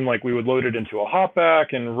so, I mean, like we would load it into a hop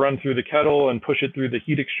back and run through the kettle and push it through the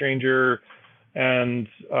heat exchanger and,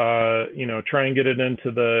 try and get it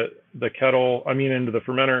into the kettle, into the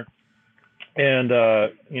fermenter. And,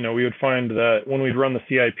 we would find that when we'd run the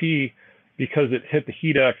CIP, because it hit the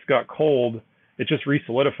heat X, got cold, it just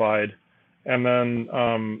re-solidified. And then,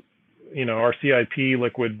 our CIP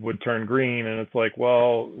liquid would turn green, and it's like,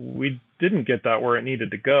 well, we didn't get that where it needed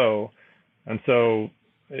to go. And so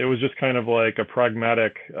it was just kind of like a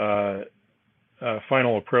pragmatic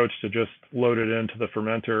final approach to just load it into the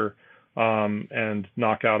fermenter and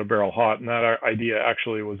knock out a barrel hot. And that idea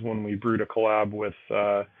actually was when we brewed a collab with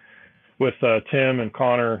Tim and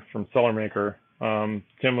Connor from Cellar Maker.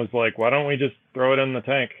 Tim was like, why don't we just throw it in the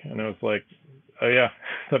tank? And it was like, oh yeah,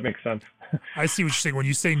 that makes sense. I see what you're saying. When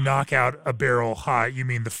you say knock out a barrel hot, you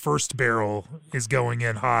mean the first barrel is going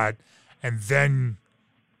in hot, and then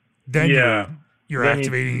Yeah. you're Then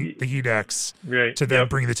activating the heat X Right. to then Yep.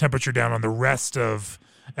 bring the temperature down on the rest of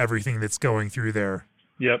everything that's going through there.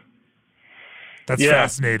 Yep. That's Yeah.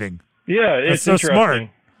 fascinating. Yeah, That's it's so smart.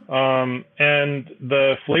 interesting. And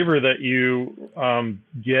the flavor that you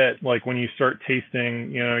get, like when you start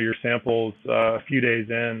tasting, your samples a few days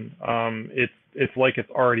in, it's like it's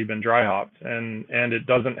already been dry hopped, and it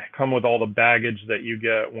doesn't come with all the baggage that you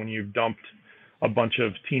get when you've dumped a bunch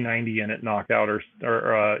of T90 in it, knocked out or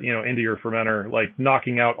into your fermenter, like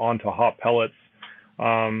knocking out onto hop pellets.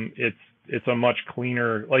 It's a much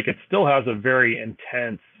cleaner, like it still has a very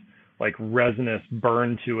intense, like resinous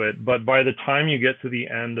burn to it. But by the time you get to the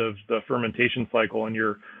end of the fermentation cycle and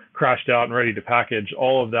you're crashed out and ready to package,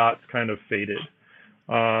 all of that's kind of faded.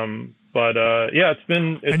 Yeah,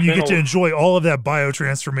 And you get to enjoy all of that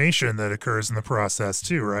biotransformation that occurs in the process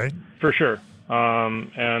too, right? for sure.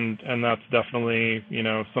 And that's definitely,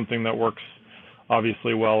 something that works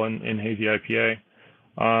obviously well in hazy IPA.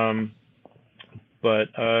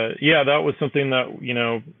 Yeah, that was something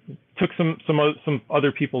that, took some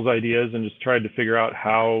other people's ideas and just tried to figure out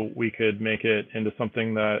how we could make it into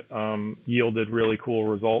something that yielded really cool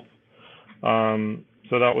results.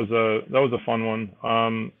 So that was a fun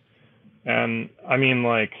one. And I mean,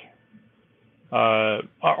 like,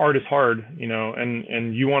 art is hard,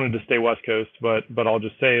 and you wanted to stay West Coast, but I'll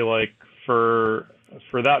just say, like, for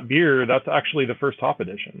that beer, that's actually the first hop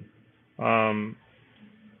edition. And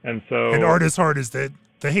Art is Hard is the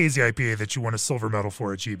hazy IPA that you won a silver medal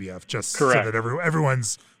for at GBF, just Correct. so that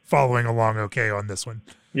everyone's following along okay on this one.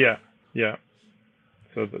 Yeah.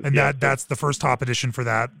 So that's the first hop edition for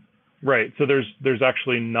that. right. So there's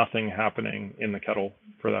actually nothing happening in the kettle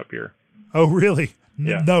for that beer. Oh, really?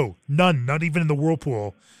 Yeah. No, none, not even in the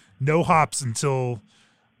whirlpool. No hops until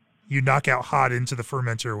you knock out hot into the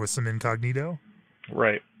fermenter with some Incognito.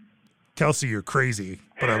 Right. Kelsey, you're crazy,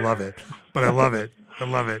 but I love it. I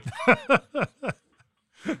love it.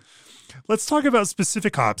 Let's talk about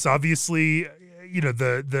specific hops. Obviously,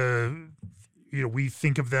 we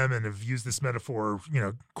think of them and have used this metaphor,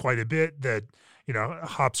 quite a bit, that,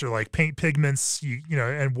 hops are like paint pigments,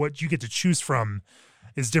 and what you get to choose from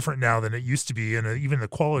is different now than it used to be. And even the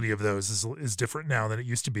quality of those is different now than it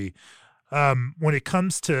used to be. When it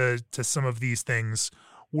comes to some of these things,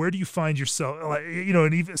 where do you find yourself,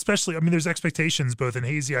 and even especially, there's expectations both in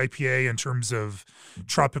hazy IPA in terms of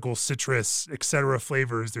tropical citrus, et cetera,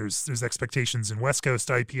 flavors. There's expectations in West Coast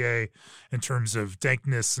IPA in terms of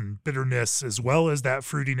dankness and bitterness, as well as that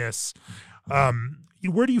fruitiness.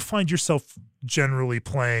 Where do you find yourself generally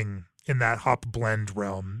playing in that hop blend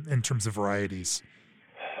realm in terms of varieties?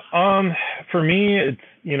 For me, it's,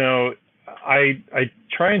 I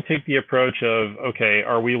try and take the approach of, okay,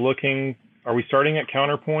 are we starting at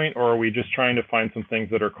counterpoint, or are we just trying to find some things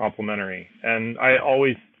that are complementary? And I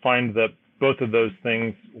always find that both of those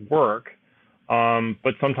things work.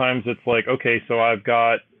 But sometimes it's like, okay, so I've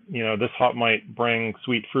got, this hop might bring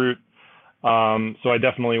sweet fruit. So I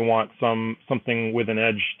definitely want something with an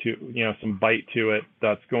edge to, some bite to it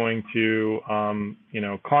that's going to,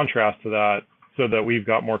 contrast to that, so that we've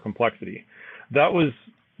got more complexity. That was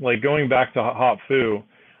like going back to Hop Fu.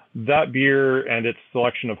 That beer and its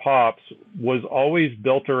selection of hops was always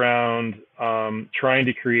built around trying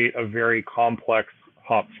to create a very complex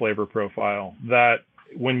hop flavor profile that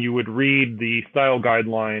when you would read the style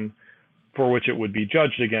guideline for which it would be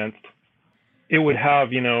judged against, it would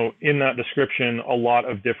have, in that description, a lot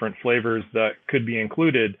of different flavors that could be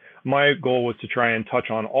included. My goal was to try and touch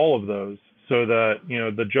on all of those so that,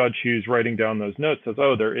 the judge who's writing down those notes says,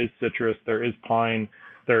 oh, there is citrus, there is pine,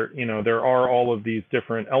 there are all of these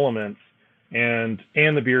different elements, and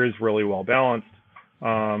the beer is really well balanced,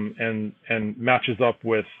 and matches up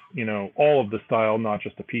with, all of the style, not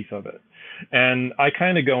just a piece of it. And I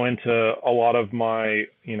kind of go into a lot of my,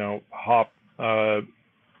 hop, when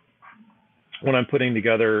I'm putting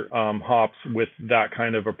together hops with that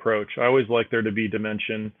kind of approach. I always like there to be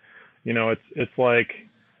dimension. It's like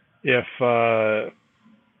if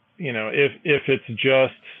if it's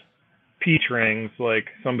just peach rings, like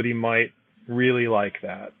somebody might really like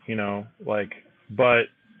that, but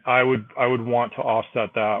I would want to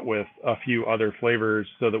offset that with a few other flavors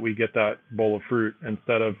so that we get that bowl of fruit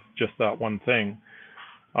instead of just that one thing.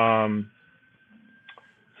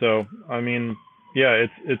 So I mean, yeah,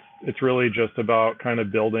 it's really just about kind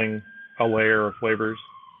of building a layer of flavors.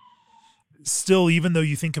 Still, even though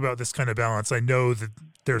you think about this kind of balance, I know that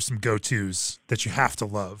there's some go-tos that you have to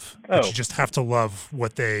love. That you just have to love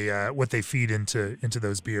what they feed into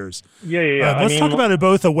those beers. Yeah. Let's talk about it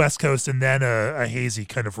both a West Coast and then a hazy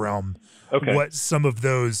kind of realm. Okay. What some of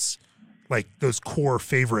those, like those core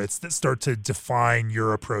favorites that start to define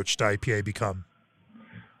your approach to IPA become?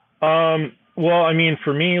 Well, I mean,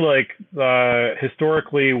 for me, like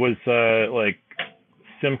historically was like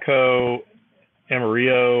Simcoe,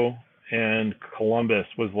 Amarillo, and Columbus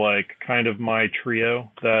was like kind of my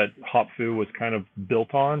trio that Hop Fu was kind of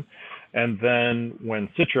built on. And then when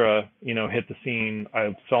Citra, hit the scene,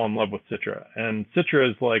 I fell in love with Citra. And Citra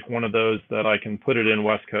is like one of those that I can put it in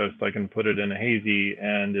West Coast, I can put it in a hazy,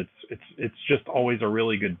 and it's just always a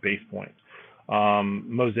really good base point.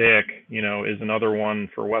 Mosaic, is another one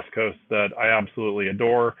for West Coast that I absolutely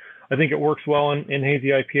adore. I think it works well in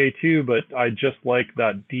hazy IPA too, but I just like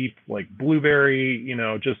that deep, like blueberry,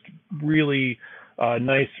 just really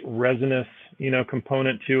nice resinous,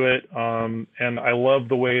 component to it. And I love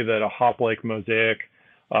the way that a hop like Mosaic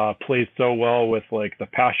plays so well with like the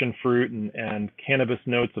passion fruit and cannabis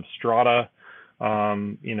notes of Strata,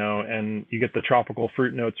 and you get the tropical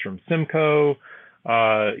fruit notes from Simcoe.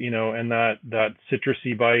 And that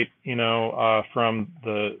citrusy bite, from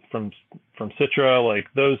Citra, like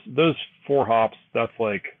those four hops, that's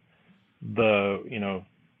like the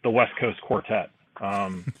West Coast quartet.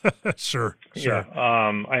 Sure. Yeah.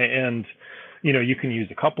 And you can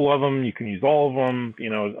use a couple of them, you can use all of them,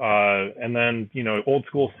 and then, old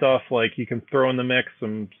school stuff, like you can throw in the mix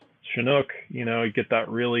some Chinook, you get that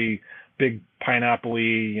really big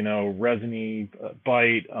pineapple-y, resiny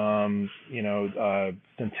bite.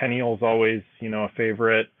 Centennial's always, a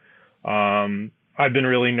favorite. I've been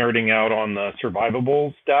really nerding out on the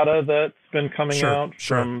survivables data that's been coming out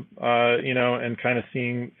from, and kind of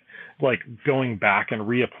seeing, like going back and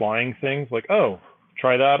reapplying things like, oh,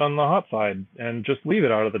 try that on the hot side and just leave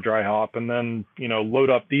it out of the dry hop, and then,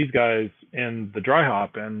 load up these guys in the dry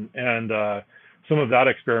hop, and some of that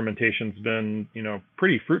experimentation's been,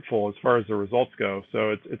 pretty fruitful as far as the results go. So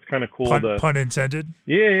it's kind of cool. Pun intended.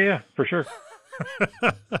 Yeah, for sure.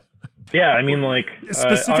 Yeah, I mean, like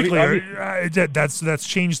specifically, that's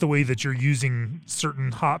changed the way that you're using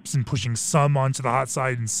certain hops and pushing some onto the hot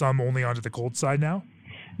side and some only onto the cold side now.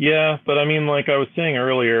 Yeah, but I mean, like I was saying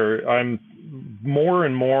earlier, I'm more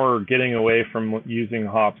and more getting away from using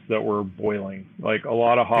hops that were boiling. Like a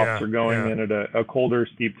lot of hops are going in at a colder,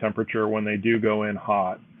 steep temperature when they do go in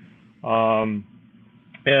hot.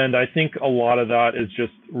 And I think a lot of that is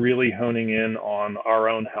just really honing in on our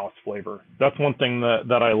own house flavor. That's one thing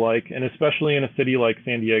that I like, and especially in a city like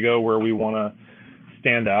San Diego where we want to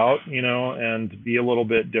stand out, and be a little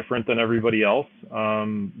bit different than everybody else.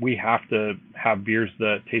 We have to have beers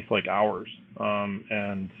that taste like ours.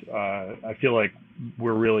 And I feel like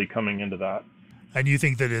we're really coming into that. And you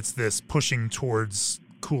think that it's this pushing towards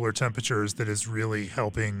cooler temperatures that is really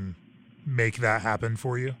helping make that happen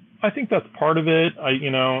for you? I think that's part of it.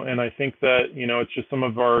 And I think that, it's just some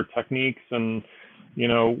of our techniques, and,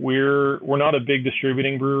 we're not a big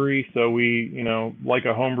distributing brewery. So we, like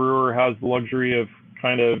a home brewer has the luxury of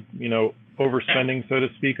kind of, overspending, so to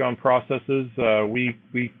speak, on processes. We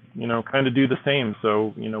kind of do the same.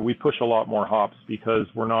 So, we push a lot more hops because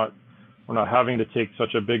we're not having to take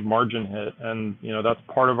such a big margin hit. And, that's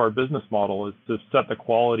part of our business model, is to set the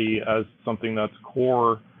quality as something that's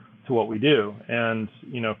core to what we do, and,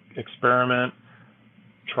 experiment,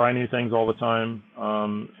 try new things all the time.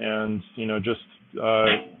 And,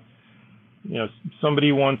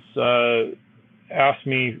 somebody once asked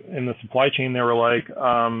me in the supply chain, they were like,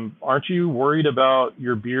 aren't you worried about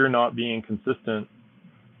your beer not being consistent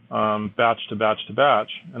batch to batch to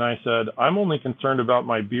batch? And I said, I'm only concerned about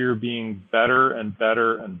my beer being better and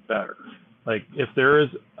better and better. Like, if there is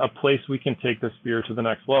a place we can take this beer to the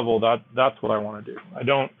next level, that's what I want to do. I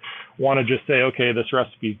don't want to just say, okay, this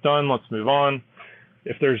recipe's done, let's move on.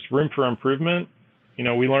 If there's room for improvement,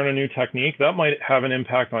 we learn a new technique that might have an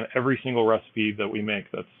impact on every single recipe that we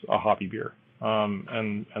make that's a hoppy beer.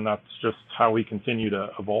 And that's just how we continue to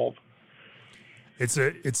evolve.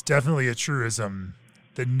 It's definitely a truism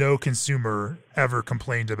that no consumer ever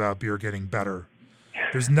complained about beer getting better.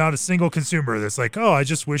 There's not a single consumer that's like, oh, I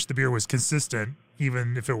just wish the beer was consistent,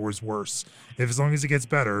 even if it was worse. As long as it gets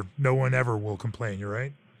better, no one ever will complain. You're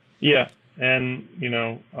right? Yeah. And,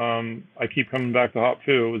 I keep coming back to Hop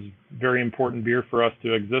Fu. It was a very important beer for us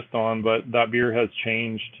to exist on, but that beer has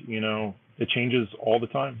changed. It changes all the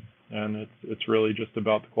time, and it's really just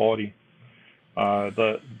about the quality.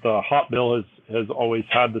 The hop bill has always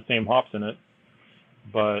had the same hops in it,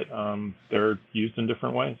 but they're used in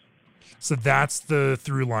different ways. So that's the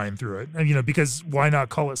through line through it. And, because why not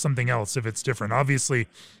call it something else if it's different? Obviously,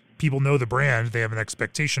 people know the brand. They have an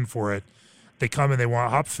expectation for it. They come and they want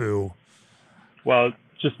Hop Fu. Well,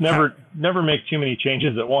 just never make too many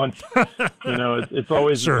changes at once. It's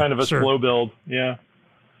always kind of a slow build. Yeah.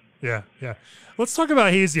 Yeah. Let's talk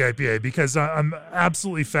about hazy IPA, because I'm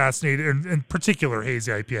absolutely fascinated, in particular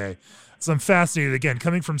hazy IPA. So I'm fascinated, again,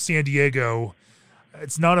 coming from San Diego.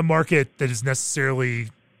 It's not a market that is necessarily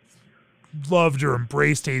loved or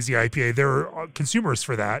embraced hazy IPA. There are consumers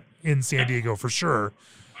for that in San Diego for sure.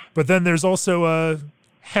 But then there's also a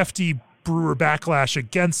hefty brewer backlash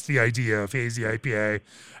against the idea of hazy IPA.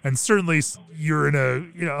 And certainly you're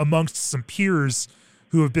in amongst some peers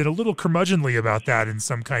who have been a little curmudgeonly about that in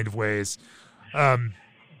some kind of ways.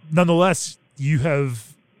 Nonetheless, you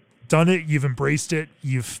have done it, you've embraced it,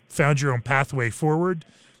 you've found your own pathway forward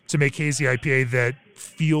to make hazy IPA that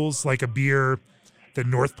feels like a beer that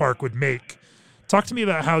North Park would make. Talk to me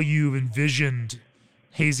about how you envisioned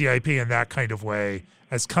hazy IPA in that kind of way,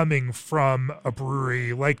 as coming from a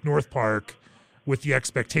brewery like North Park, with the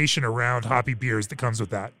expectation around hoppy beers that comes with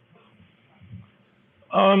that.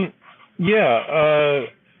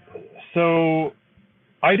 So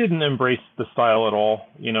I didn't embrace the style at all,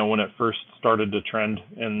 when it first started to trend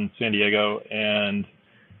in San Diego.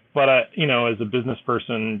 But as a business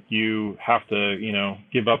person, you have to,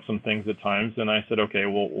 give up some things at times. And I said, okay,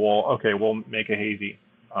 we'll make a hazy.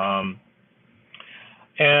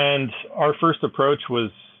 And our first approach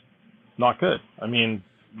was not good. I mean,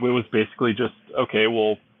 it was basically just, okay,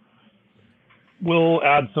 we'll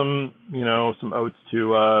add some oats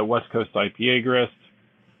to West Coast IPA grist.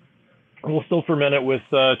 We'll still ferment it with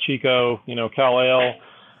Chico, Cal Ale,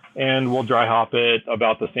 and we'll dry hop it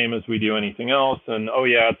about the same as we do anything else. And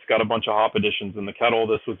it's got a bunch of hop additions in the kettle.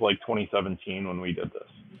 This was like 2017 when we did this.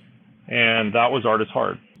 And that was Art is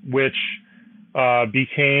Hard, which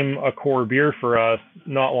became a core beer for us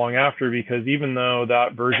not long after, because even though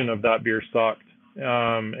that version of that beer sucked,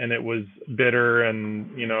 and it was bitter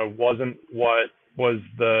and, wasn't what was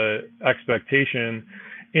the expectation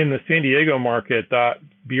in the San Diego market, that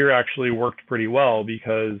beer actually worked pretty well,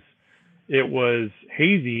 because it was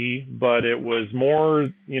hazy, but it was more,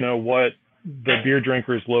 what the beer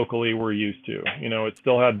drinkers locally were used to. It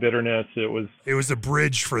still had bitterness. It was a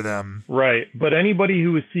bridge for them. Right. But anybody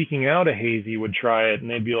who was seeking out a hazy would try it and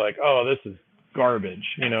they'd be like, oh, this is garbage.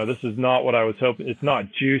 This is not what I was hoping. It's not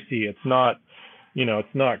juicy. It's not,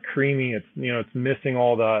 it's not creamy. It's, it's missing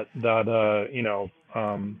all that,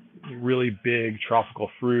 really big tropical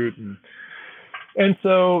fruit. And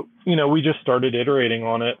so, we just started iterating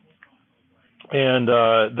on it. And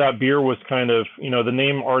that beer was kind of, the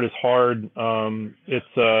name Art is Hard.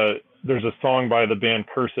 There's a song by the band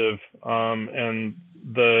Cursive, and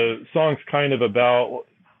the song's kind of about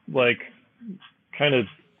like kind of,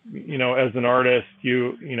 as an artist,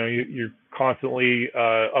 you're constantly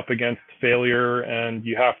up against failure, and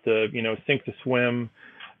you have to, sink to swim,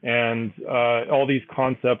 and all these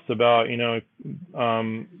concepts about,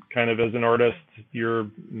 kind of as an artist, you're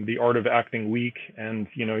the art of acting weak, and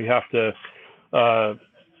you have to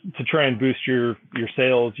try and boost your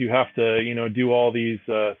sales, you have to do all these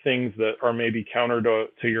things that are maybe counter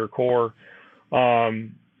to your core.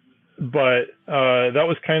 But that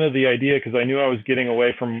was kind of the idea, because I knew I was getting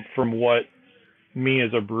away from what me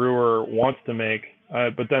as a brewer wants to make.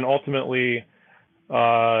 But then ultimately,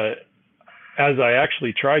 as I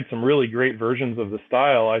actually tried some really great versions of the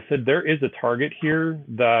style, I said there is a target here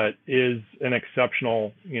that is an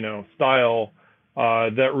exceptional, style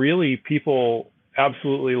that really people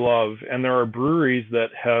absolutely love, and there are breweries that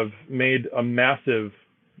have made a massive,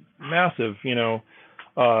 massive,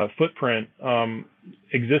 footprint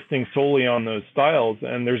existing solely on those styles,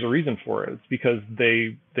 and there's a reason for it. It's because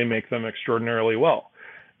they make them extraordinarily well.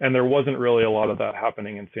 And there wasn't really a lot of that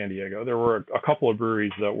happening in San Diego. There were a couple of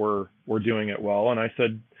breweries that were doing it well, and I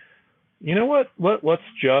said, you know what? Let's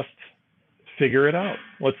just figure it out.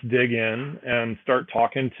 Let's dig in and start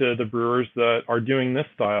talking to the brewers that are doing this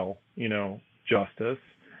style, justice,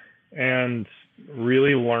 and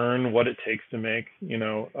really learn what it takes to make,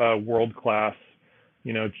 a world-class,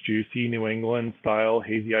 juicy New England style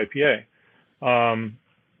hazy IPA.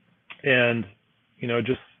 And,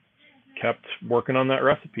 just kept working on that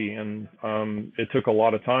recipe, and it took a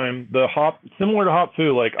lot of time. The hop, similar to Hop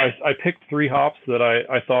Fu, like I picked 3 hops that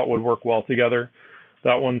I thought would work well together.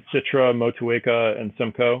 That one's Citra, Motueka, and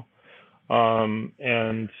Simcoe.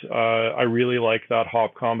 And I really like that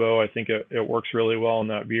hop combo. I think it works really well in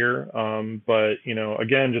that beer. But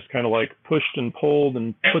again, just kind of like pushed and pulled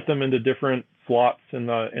and put them into different slots in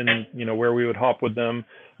where we would hop with them.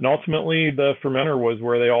 And ultimately the fermenter was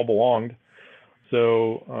where they all belonged.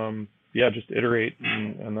 So just iterate,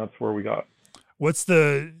 and that's where we got. What's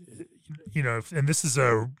the, and this is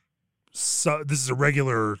a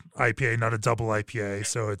regular IPA, not a double IPA,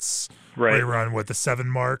 so it's right around the 7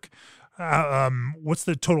 mark. What's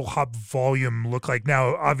the total hop volume look like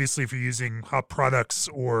now? Obviously, if you're using hop products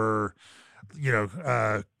or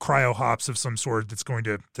cryo hops of some sort, that's going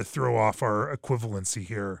to throw off our equivalency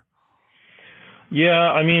here.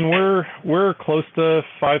 Yeah, I mean we're close to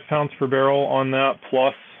 5 pounds per barrel on that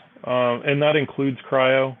plus, and that includes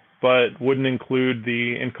cryo, but wouldn't include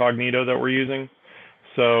the incognito that we're using.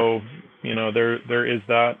 So there is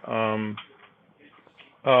that.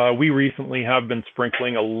 We recently have been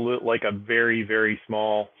sprinkling a very, very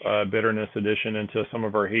small bitterness addition into some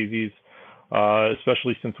of our hazies,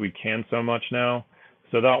 especially since we can so much now.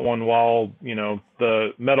 So that one, while the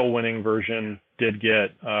medal winning version did get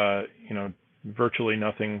virtually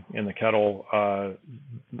nothing in the kettle,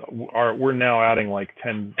 we're now adding like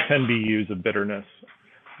 10 BUs of bitterness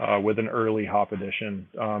with an early hop addition.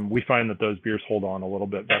 We find that those beers hold on a little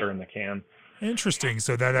bit better in the can. Interesting.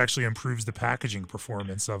 So that actually improves the packaging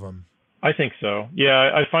performance of them. I think so.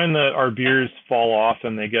 Yeah, I find that our beers fall off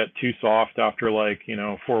and they get too soft after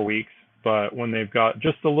 4 weeks. But when they've got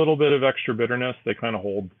just a little bit of extra bitterness, they kind of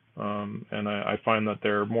hold. And I find that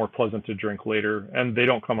they're more pleasant to drink later, and they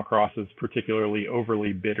don't come across as particularly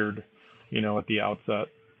overly bittered, at the outset.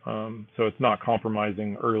 So it's not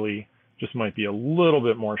compromising early, just might be a little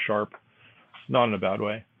bit more sharp, not in a bad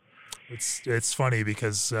way. It's funny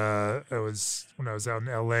because when I was out in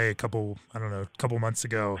LA a couple months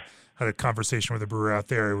ago, had a conversation with a brewer out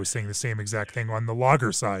there who was saying the same exact thing on the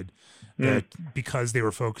lager side, that because they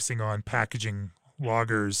were focusing on packaging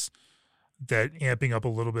lagers, that amping up a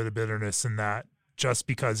little bit of bitterness in that, just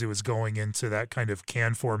because it was going into that kind of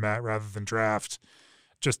can format rather than draft,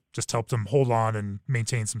 just helped them hold on and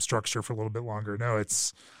maintain some structure for a little bit longer. No,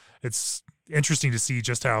 it's interesting to see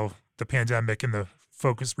just how the pandemic and the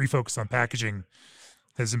refocus on packaging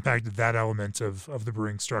has impacted that element of the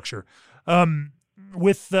brewing structure.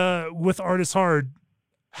 With Artist Hard,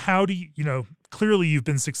 how do you, clearly you've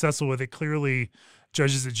been successful with it. Clearly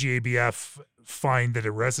judges at GABF find that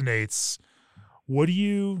it resonates. What do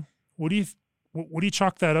you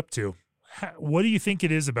chalk that up to? What do you think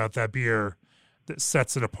it is about that beer that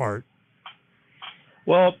sets it apart?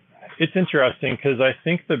 Well, it's interesting because I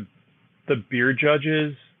think the beer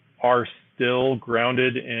judges are still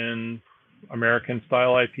grounded in American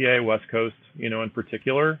style IPA, West Coast, in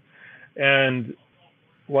particular. And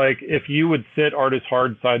if you would sit Artist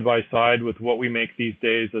Hard side by side with what we make these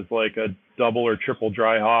days as like a double or triple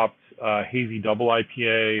dry hopped hazy double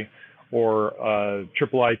IPA or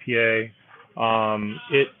triple IPA,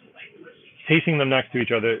 tasting them next to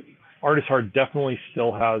each other, Artist Hard definitely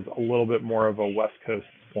still has a little bit more of a West Coast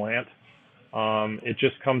slant. It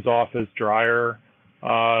just comes off as drier,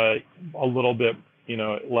 a little bit,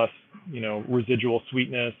 less, residual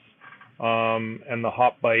sweetness. And the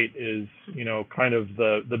hop bite is, kind of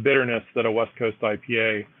the bitterness that a West Coast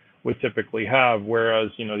IPA would typically have.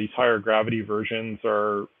 Whereas, these higher gravity versions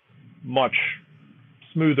are much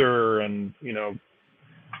smoother and,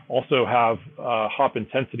 also have hop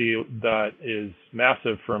intensity that is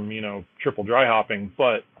massive from, triple dry hopping.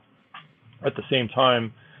 But at the same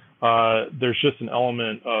time, there's just an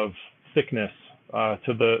element of thickness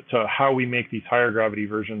to how we make these higher gravity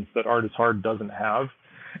versions that Artist Hard doesn't have.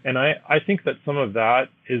 And I think that some of that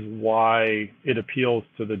is why it appeals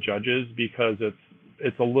to the judges, because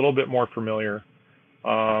it's a little bit more familiar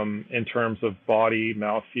in terms of body,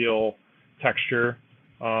 mouthfeel, texture.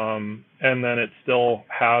 And then it still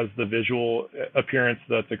has the visual appearance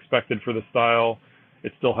that's expected for the style.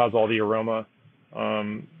 It still has all the aroma.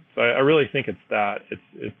 So I really think it's that.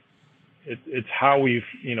 It's how we've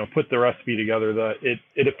put the recipe together that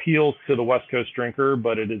it appeals to the West Coast drinker,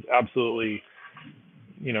 but it is absolutely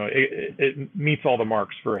it meets all the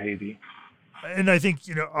marks for a hazy. And I think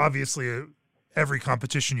obviously every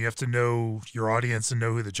competition you have to know your audience and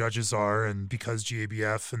know who the judges are, and because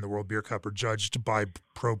GABF and the World Beer Cup are judged by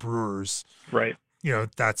pro brewers, right?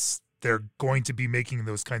 They're going to be making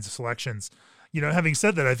those kinds of selections. Having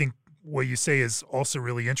said that, I think what you say is also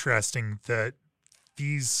really interesting, that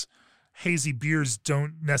these hazy beers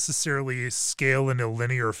don't necessarily scale in a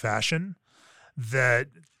linear fashion, that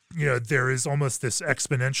there is almost this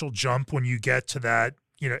exponential jump when you get to that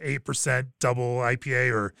 8% double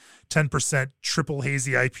IPA or 10% triple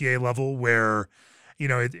hazy IPA level, where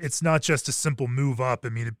it's not just a simple move up. I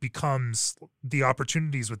mean, it becomes the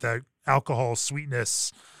opportunities with that alcohol,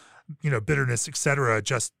 sweetness, bitterness, etc.,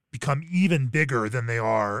 just become even bigger than they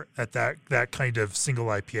are at that kind of single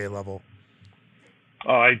IPA level.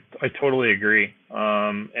 I totally agree.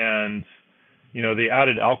 And the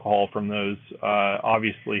added alcohol from those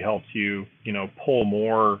obviously helps you pull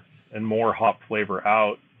more and more hop flavor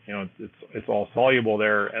out. It's all soluble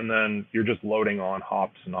there, and then you're just loading on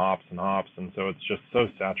hops and hops and hops, and so it's just so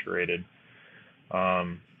saturated.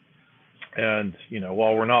 And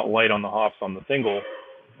while we're not light on the hops on the single,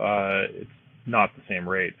 it's not the same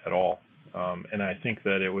rate at all. And I think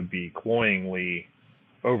that it would be cloyingly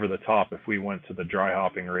over the top if we went to the dry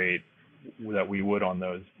hopping rate that we would on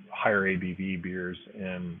those higher ABV beers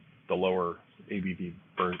in the lower ABV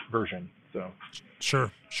version. So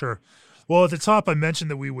sure. Well, at the top, I mentioned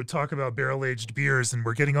that we would talk about barrel-aged beers, and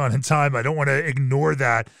we're getting on in time. I don't want to ignore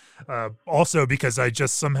that. Also, because I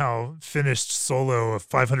just somehow finished solo a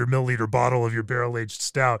 500 milliliter bottle of your barrel-aged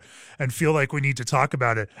stout and feel like we need to talk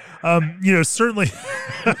about it. Certainly.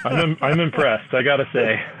 I'm impressed, I got to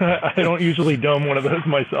say. I don't usually dome one of those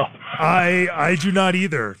myself. I do not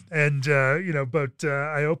either. And, but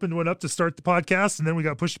I opened one up to start the podcast, and then we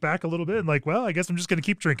got pushed back a little bit, and I guess I'm just going to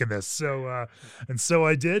keep drinking this. So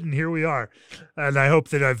I did, and here we are. And I hope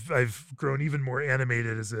that I've grown even more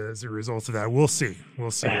animated as a result of that. We'll see.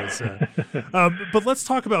 But let's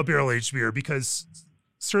talk about barrel-aged beer, because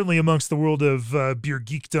certainly amongst the world of beer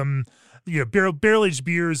geekdom, barrel-aged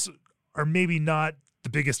beers are maybe not the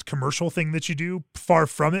biggest commercial thing that you do. Far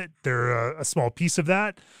from it. They're a small piece of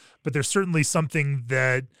that, but they're certainly something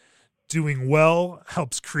that doing well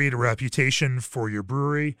helps create a reputation for your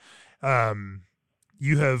brewery.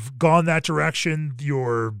 You have gone that direction.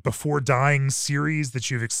 Your Before Dying series that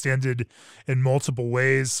you've extended in multiple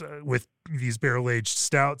ways with these barrel-aged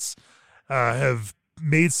stouts have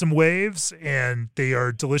made some waves, and they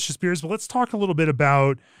are delicious beers. But let's talk a little bit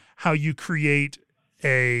about how you create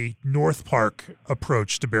a North Park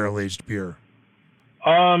approach to barrel-aged beer.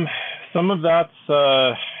 Some of that's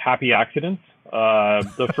happy accidents.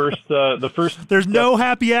 The first. There's no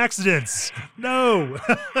happy accidents. No.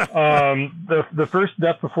 The first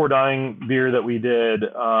Death Before Dying beer that we did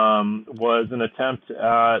was an attempt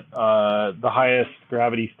at the highest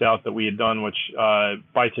gravity stout that we had done, which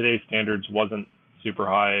by today's standards wasn't super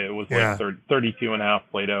high. It was like 32.5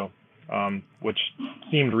 Plato, which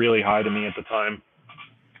seemed really high to me at the time.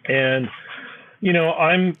 And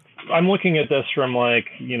I'm looking at this from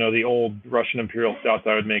the old Russian Imperial stouts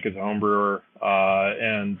I would make as a home brewer.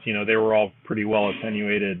 And they were all pretty well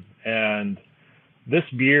attenuated. And this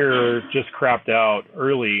beer just crapped out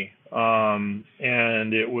early. And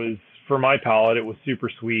it was, for my palate, it was super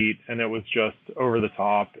sweet, and it was just over the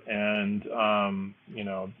top, and,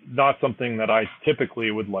 not something that I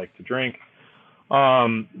typically would like to drink.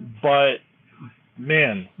 But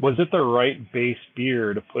man, was it the right base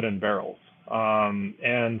beer to put in barrels?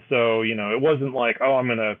 And so, it wasn't like,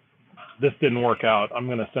 this didn't work out, I'm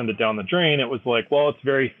going to send it down the drain. It was like, well, it's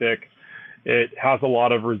very thick, It has a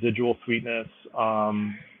lot of residual sweetness, but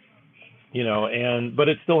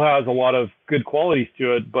it still has a lot of good qualities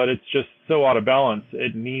to it, but it's just so out of balance.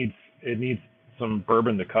 It needs some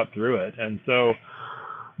bourbon to cut through it. And so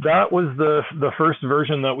that was the first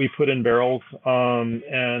version that we put in barrels,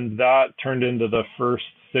 and that turned into the first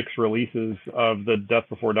 6 releases of the Death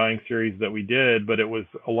Before Dying series that we did. But it was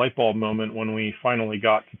a light bulb moment when we finally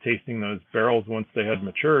got to tasting those barrels once they had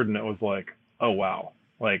matured, and it was like, oh wow,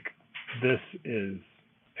 like this is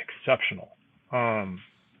exceptional. And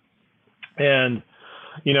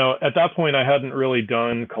at that point, I hadn't really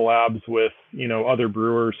done collabs with, other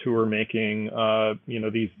brewers who were making,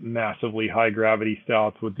 these massively high gravity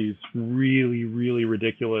stouts with these really, really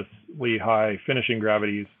ridiculously high finishing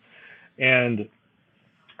gravities. And,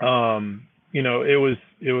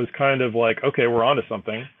 it was kind of like, okay, we're onto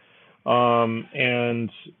something. As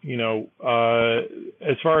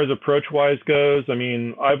far as approach wise goes, I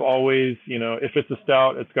mean, I've always, if it's a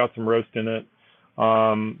stout, it's got some roast in it.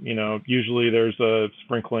 Usually there's a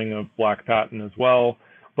sprinkling of black patent as well,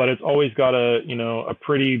 but it's always got a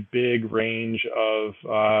pretty big range of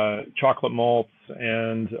chocolate malts.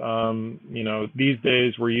 And, these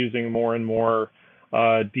days we're using more and more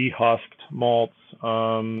dehusked malts,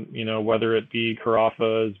 whether it be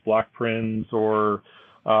Carafas, Black Prince, or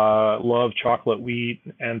love chocolate wheat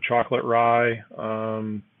and chocolate rye.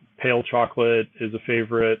 Pale chocolate is a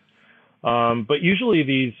favorite. But usually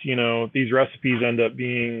these recipes end up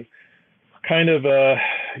being kind of it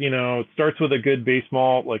starts with a good base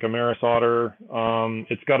malt like a Maris Otter.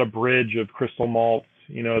 It's got a bridge of crystal malts,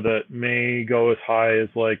 that may go as high as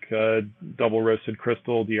like double roasted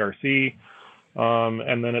crystal DRC.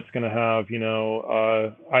 And then it's going to have,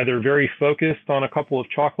 either very focused on a couple of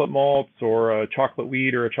chocolate malts or a chocolate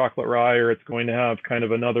wheat or a chocolate rye, or it's going to have kind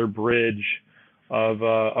of another bridge of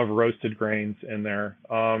roasted grains in there.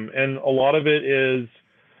 And a lot of it is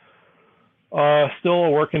still a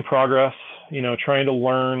work in progress, trying to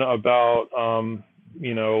learn about,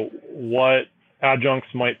 what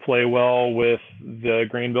adjuncts might play well with the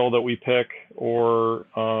grain bill that we pick, or,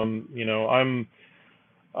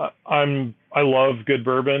 I love good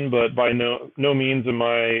bourbon, but by no means am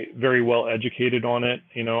I very well educated on it.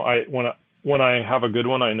 When I have a good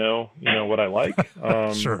one, I know what I like.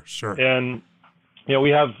 Sure. And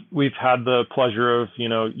we've had the pleasure of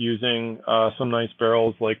using some nice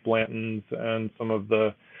barrels like Blanton's and some of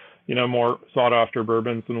the more sought after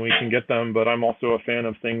bourbons when we can get them. But I'm also a fan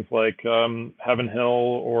of things like Heaven Hill,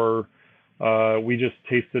 or we just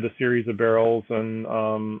tasted a series of barrels and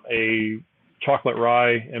a chocolate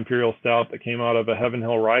rye imperial stout that came out of a Heaven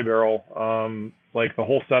Hill rye barrel. Like the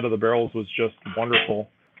whole set of the barrels was just wonderful,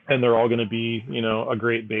 and they're all going to be, a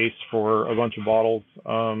great base for a bunch of bottles.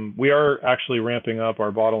 We are actually ramping up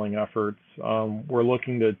our bottling efforts. We're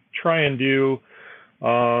looking to try and do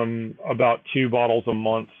about 2 bottles a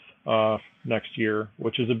month next year,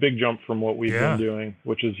 which is a big jump from what we've been doing,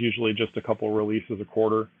 which is usually just a couple releases a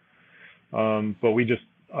quarter. But we just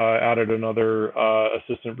added another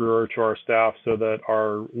assistant brewer to our staff so that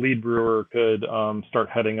our lead brewer could start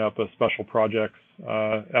heading up a special projects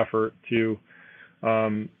effort to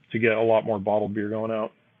get a lot more bottled beer going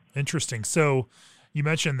out. Interesting. So you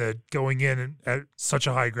mentioned that going in at such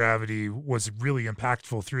a high gravity was really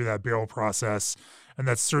impactful through that barrel process, and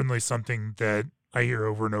that's certainly something that I hear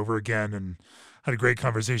over and over again. And had a great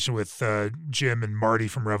conversation with Jim and Marty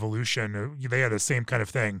from Revolution. They had the same kind of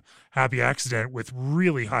thing. Happy accident with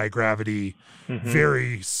really high gravity,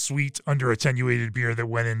 very sweet, under attenuated beer that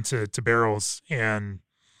went into barrels and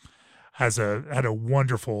had a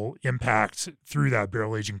wonderful impact through that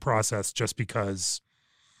barrel aging process, just because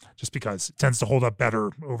it tends to hold up better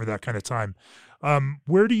over that kind of time.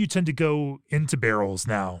 Where do you tend to go into barrels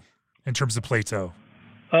now in terms of Plato?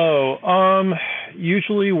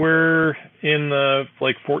 Usually we're in the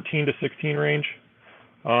 14 to 16 range.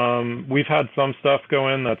 We've had some stuff go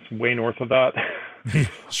in that's way north of that.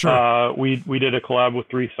 Sure. We did a collab with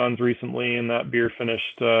Three Sons recently, and that beer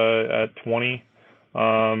finished at 20.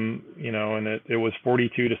 And it was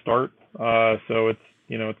 42 to start. So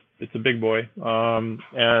it's a big boy.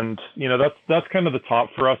 And that's kind of the top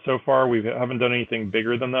for us so far. We haven't done anything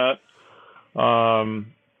bigger than that.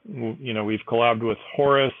 We've collabed with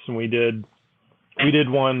Horus, and we did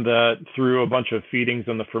one that through a bunch of feedings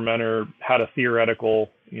in the fermenter had a theoretical,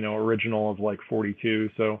 original of 42.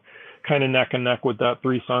 So kind of neck and neck with that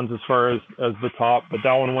Three Sons as far as the top, but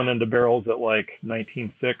that one went into barrels at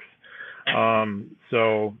 19.6.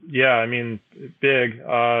 So yeah, I mean, big.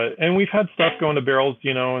 And we've had stuff go into barrels,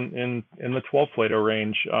 in the 12 Plato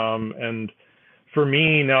range. And for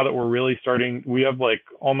me, now that we're really starting, we have like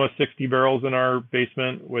almost 60 barrels in our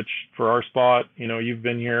basement, which for our spot, you've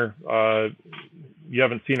been here. You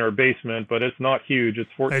haven't seen our basement, but it's not huge. It's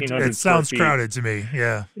 1,400 It sounds square feet. crowded to me.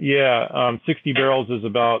 Yeah. Yeah. 60 barrels is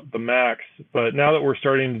about the max. But now that we're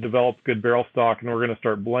starting to develop good barrel stock and we're going to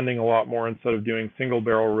start blending a lot more instead of doing single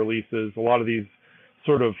barrel releases, a lot of these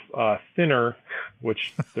sort of thinner,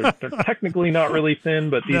 which they're technically not really thin,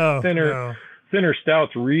 but these thinner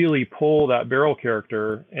stouts really pull that barrel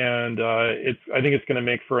character. And I think it's going to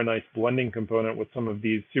make for a nice blending component with some of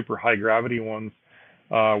these super high gravity ones.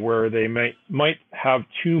 Where they might have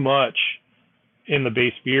too much in the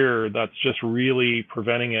base beer that's just really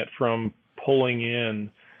preventing it from pulling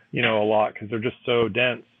in, a lot because they're just so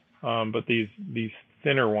dense. But these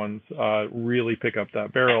thinner ones really pick up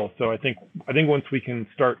that barrel. So I think once we can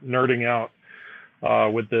start nerding out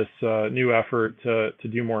with this new effort to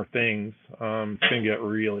do more things, it's going to get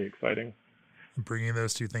really exciting. Bringing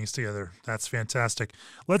those two things together, that's fantastic.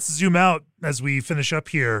 Let's zoom out as we finish up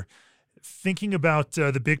here. Thinking about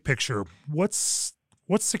the big picture, what's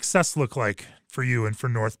success look like for you and for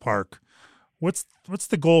North Park? What's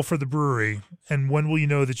the goal for the brewery, and when will you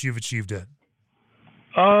know that you've achieved it?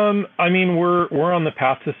 I mean, we're on the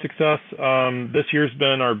path to success. This year's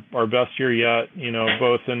been our best year yet,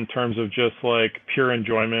 both in terms of just like pure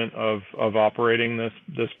enjoyment of operating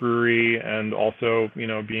this brewery, and also,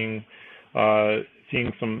 being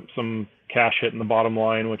seeing some cash hit in the bottom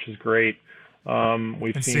line, which is great.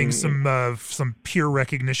 We've seen some peer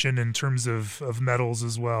recognition in terms of medals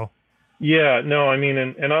as well. Yeah, no, I mean,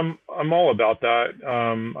 and I'm all about that.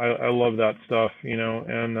 I love that stuff,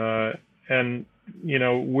 and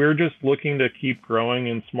we're just looking to keep growing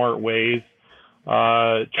in smart ways,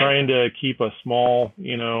 trying to keep a small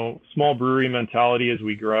brewery mentality as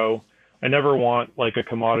we grow. I never want like a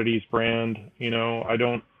commodities brand, I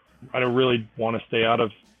don't really want to stay out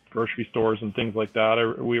of grocery stores and things like that.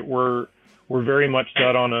 We're very much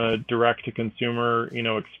set on a direct to consumer,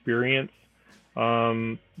 experience.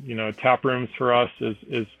 Tap rooms for us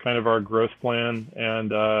is kind of our growth plan,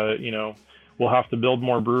 and we'll have to build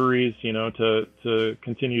more breweries, to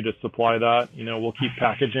continue to supply that. We'll keep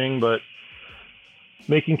packaging, but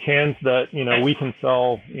making cans that we can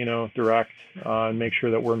sell, direct, and make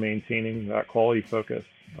sure that we're maintaining that quality focus.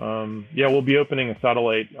 We'll be opening a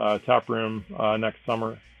satellite tap room next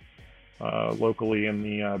summer. Locally in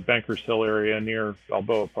the Bankers Hill area near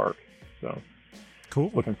Balboa Park. So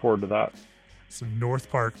cool. Looking forward to that. So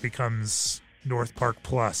North Park becomes North Park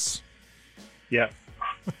Plus. Yeah.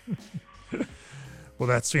 Well,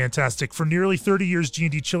 that's fantastic. For nearly 30 years,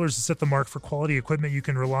 G&D Chillers has set the mark for quality equipment you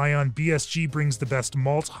can rely on. BSG brings the best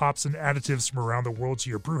malt, hops, and additives from around the world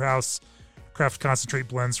to your brew house. Craft concentrate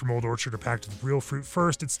blends from Old Orchard are packed with real fruit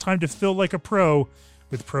first. It's time to fill like a pro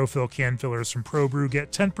with ProFill can fillers from ProBrew.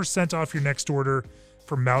 Get 10% off your next order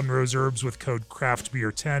from Mountain Rose Herbs with code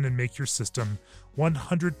CRAFTBEER10 and make your system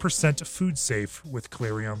 100% food safe with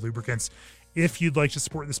Clarion lubricants. If you'd like to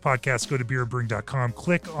support this podcast, go to beerandbrewing.com.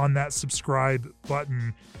 Click on that subscribe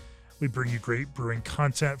button. We bring you great brewing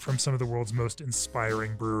content from some of the world's most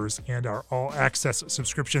inspiring brewers, and our all-access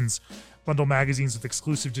subscriptions bundle magazines with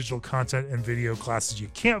exclusive digital content and video classes you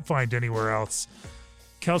can't find anywhere else.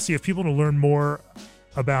 Kelsey, if people want to learn more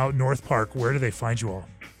about North Park, where do they find you all?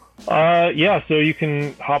 So you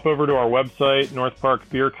can hop over to our website,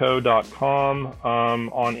 northparkbeerco.com.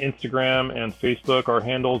 On Instagram and Facebook, our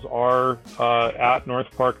handles are at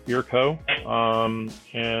North Park Beer Co.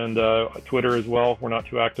 And Twitter as well. We're not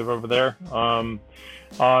too active over there. On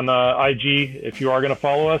IG, if you are going to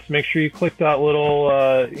follow us, make sure you click that little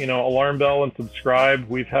alarm bell and subscribe.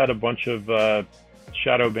 We've had a bunch of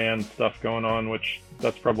shadow ban stuff going on, which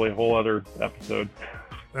that's probably a whole other episode.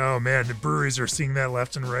 Oh man, the breweries are seeing that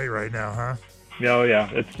left and right now, huh? Oh yeah,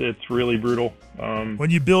 it's really brutal. When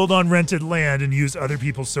you build on rented land and use other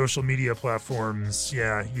people's social media platforms,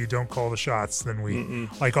 you don't call the shots. Then we,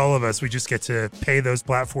 like all of us, we just get to pay those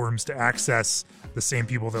platforms to access the same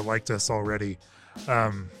people that liked us already. It's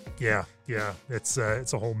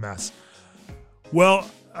a whole mess. Well,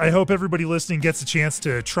 I hope everybody listening gets a chance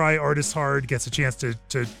to try Artist Hard, gets a chance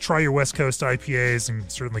to try your West Coast IPAs, and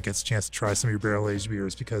certainly gets a chance to try some of your barrel-aged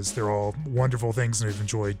beers, because they're all wonderful things, and I've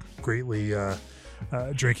enjoyed greatly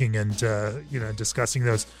drinking and discussing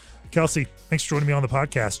those. Kelsey, thanks for joining me on the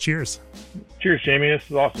podcast. Cheers. Cheers, Jamie. This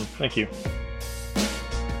is awesome. Thank you.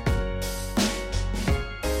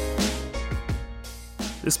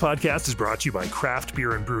 This podcast is brought to you by Craft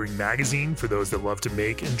Beer and Brewing Magazine, for those that love to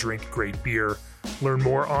make and drink great beer. Learn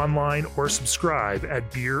more online or subscribe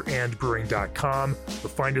at beerandbrewing.com, or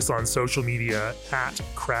find us on social media at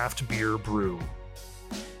Craft Beer Brew.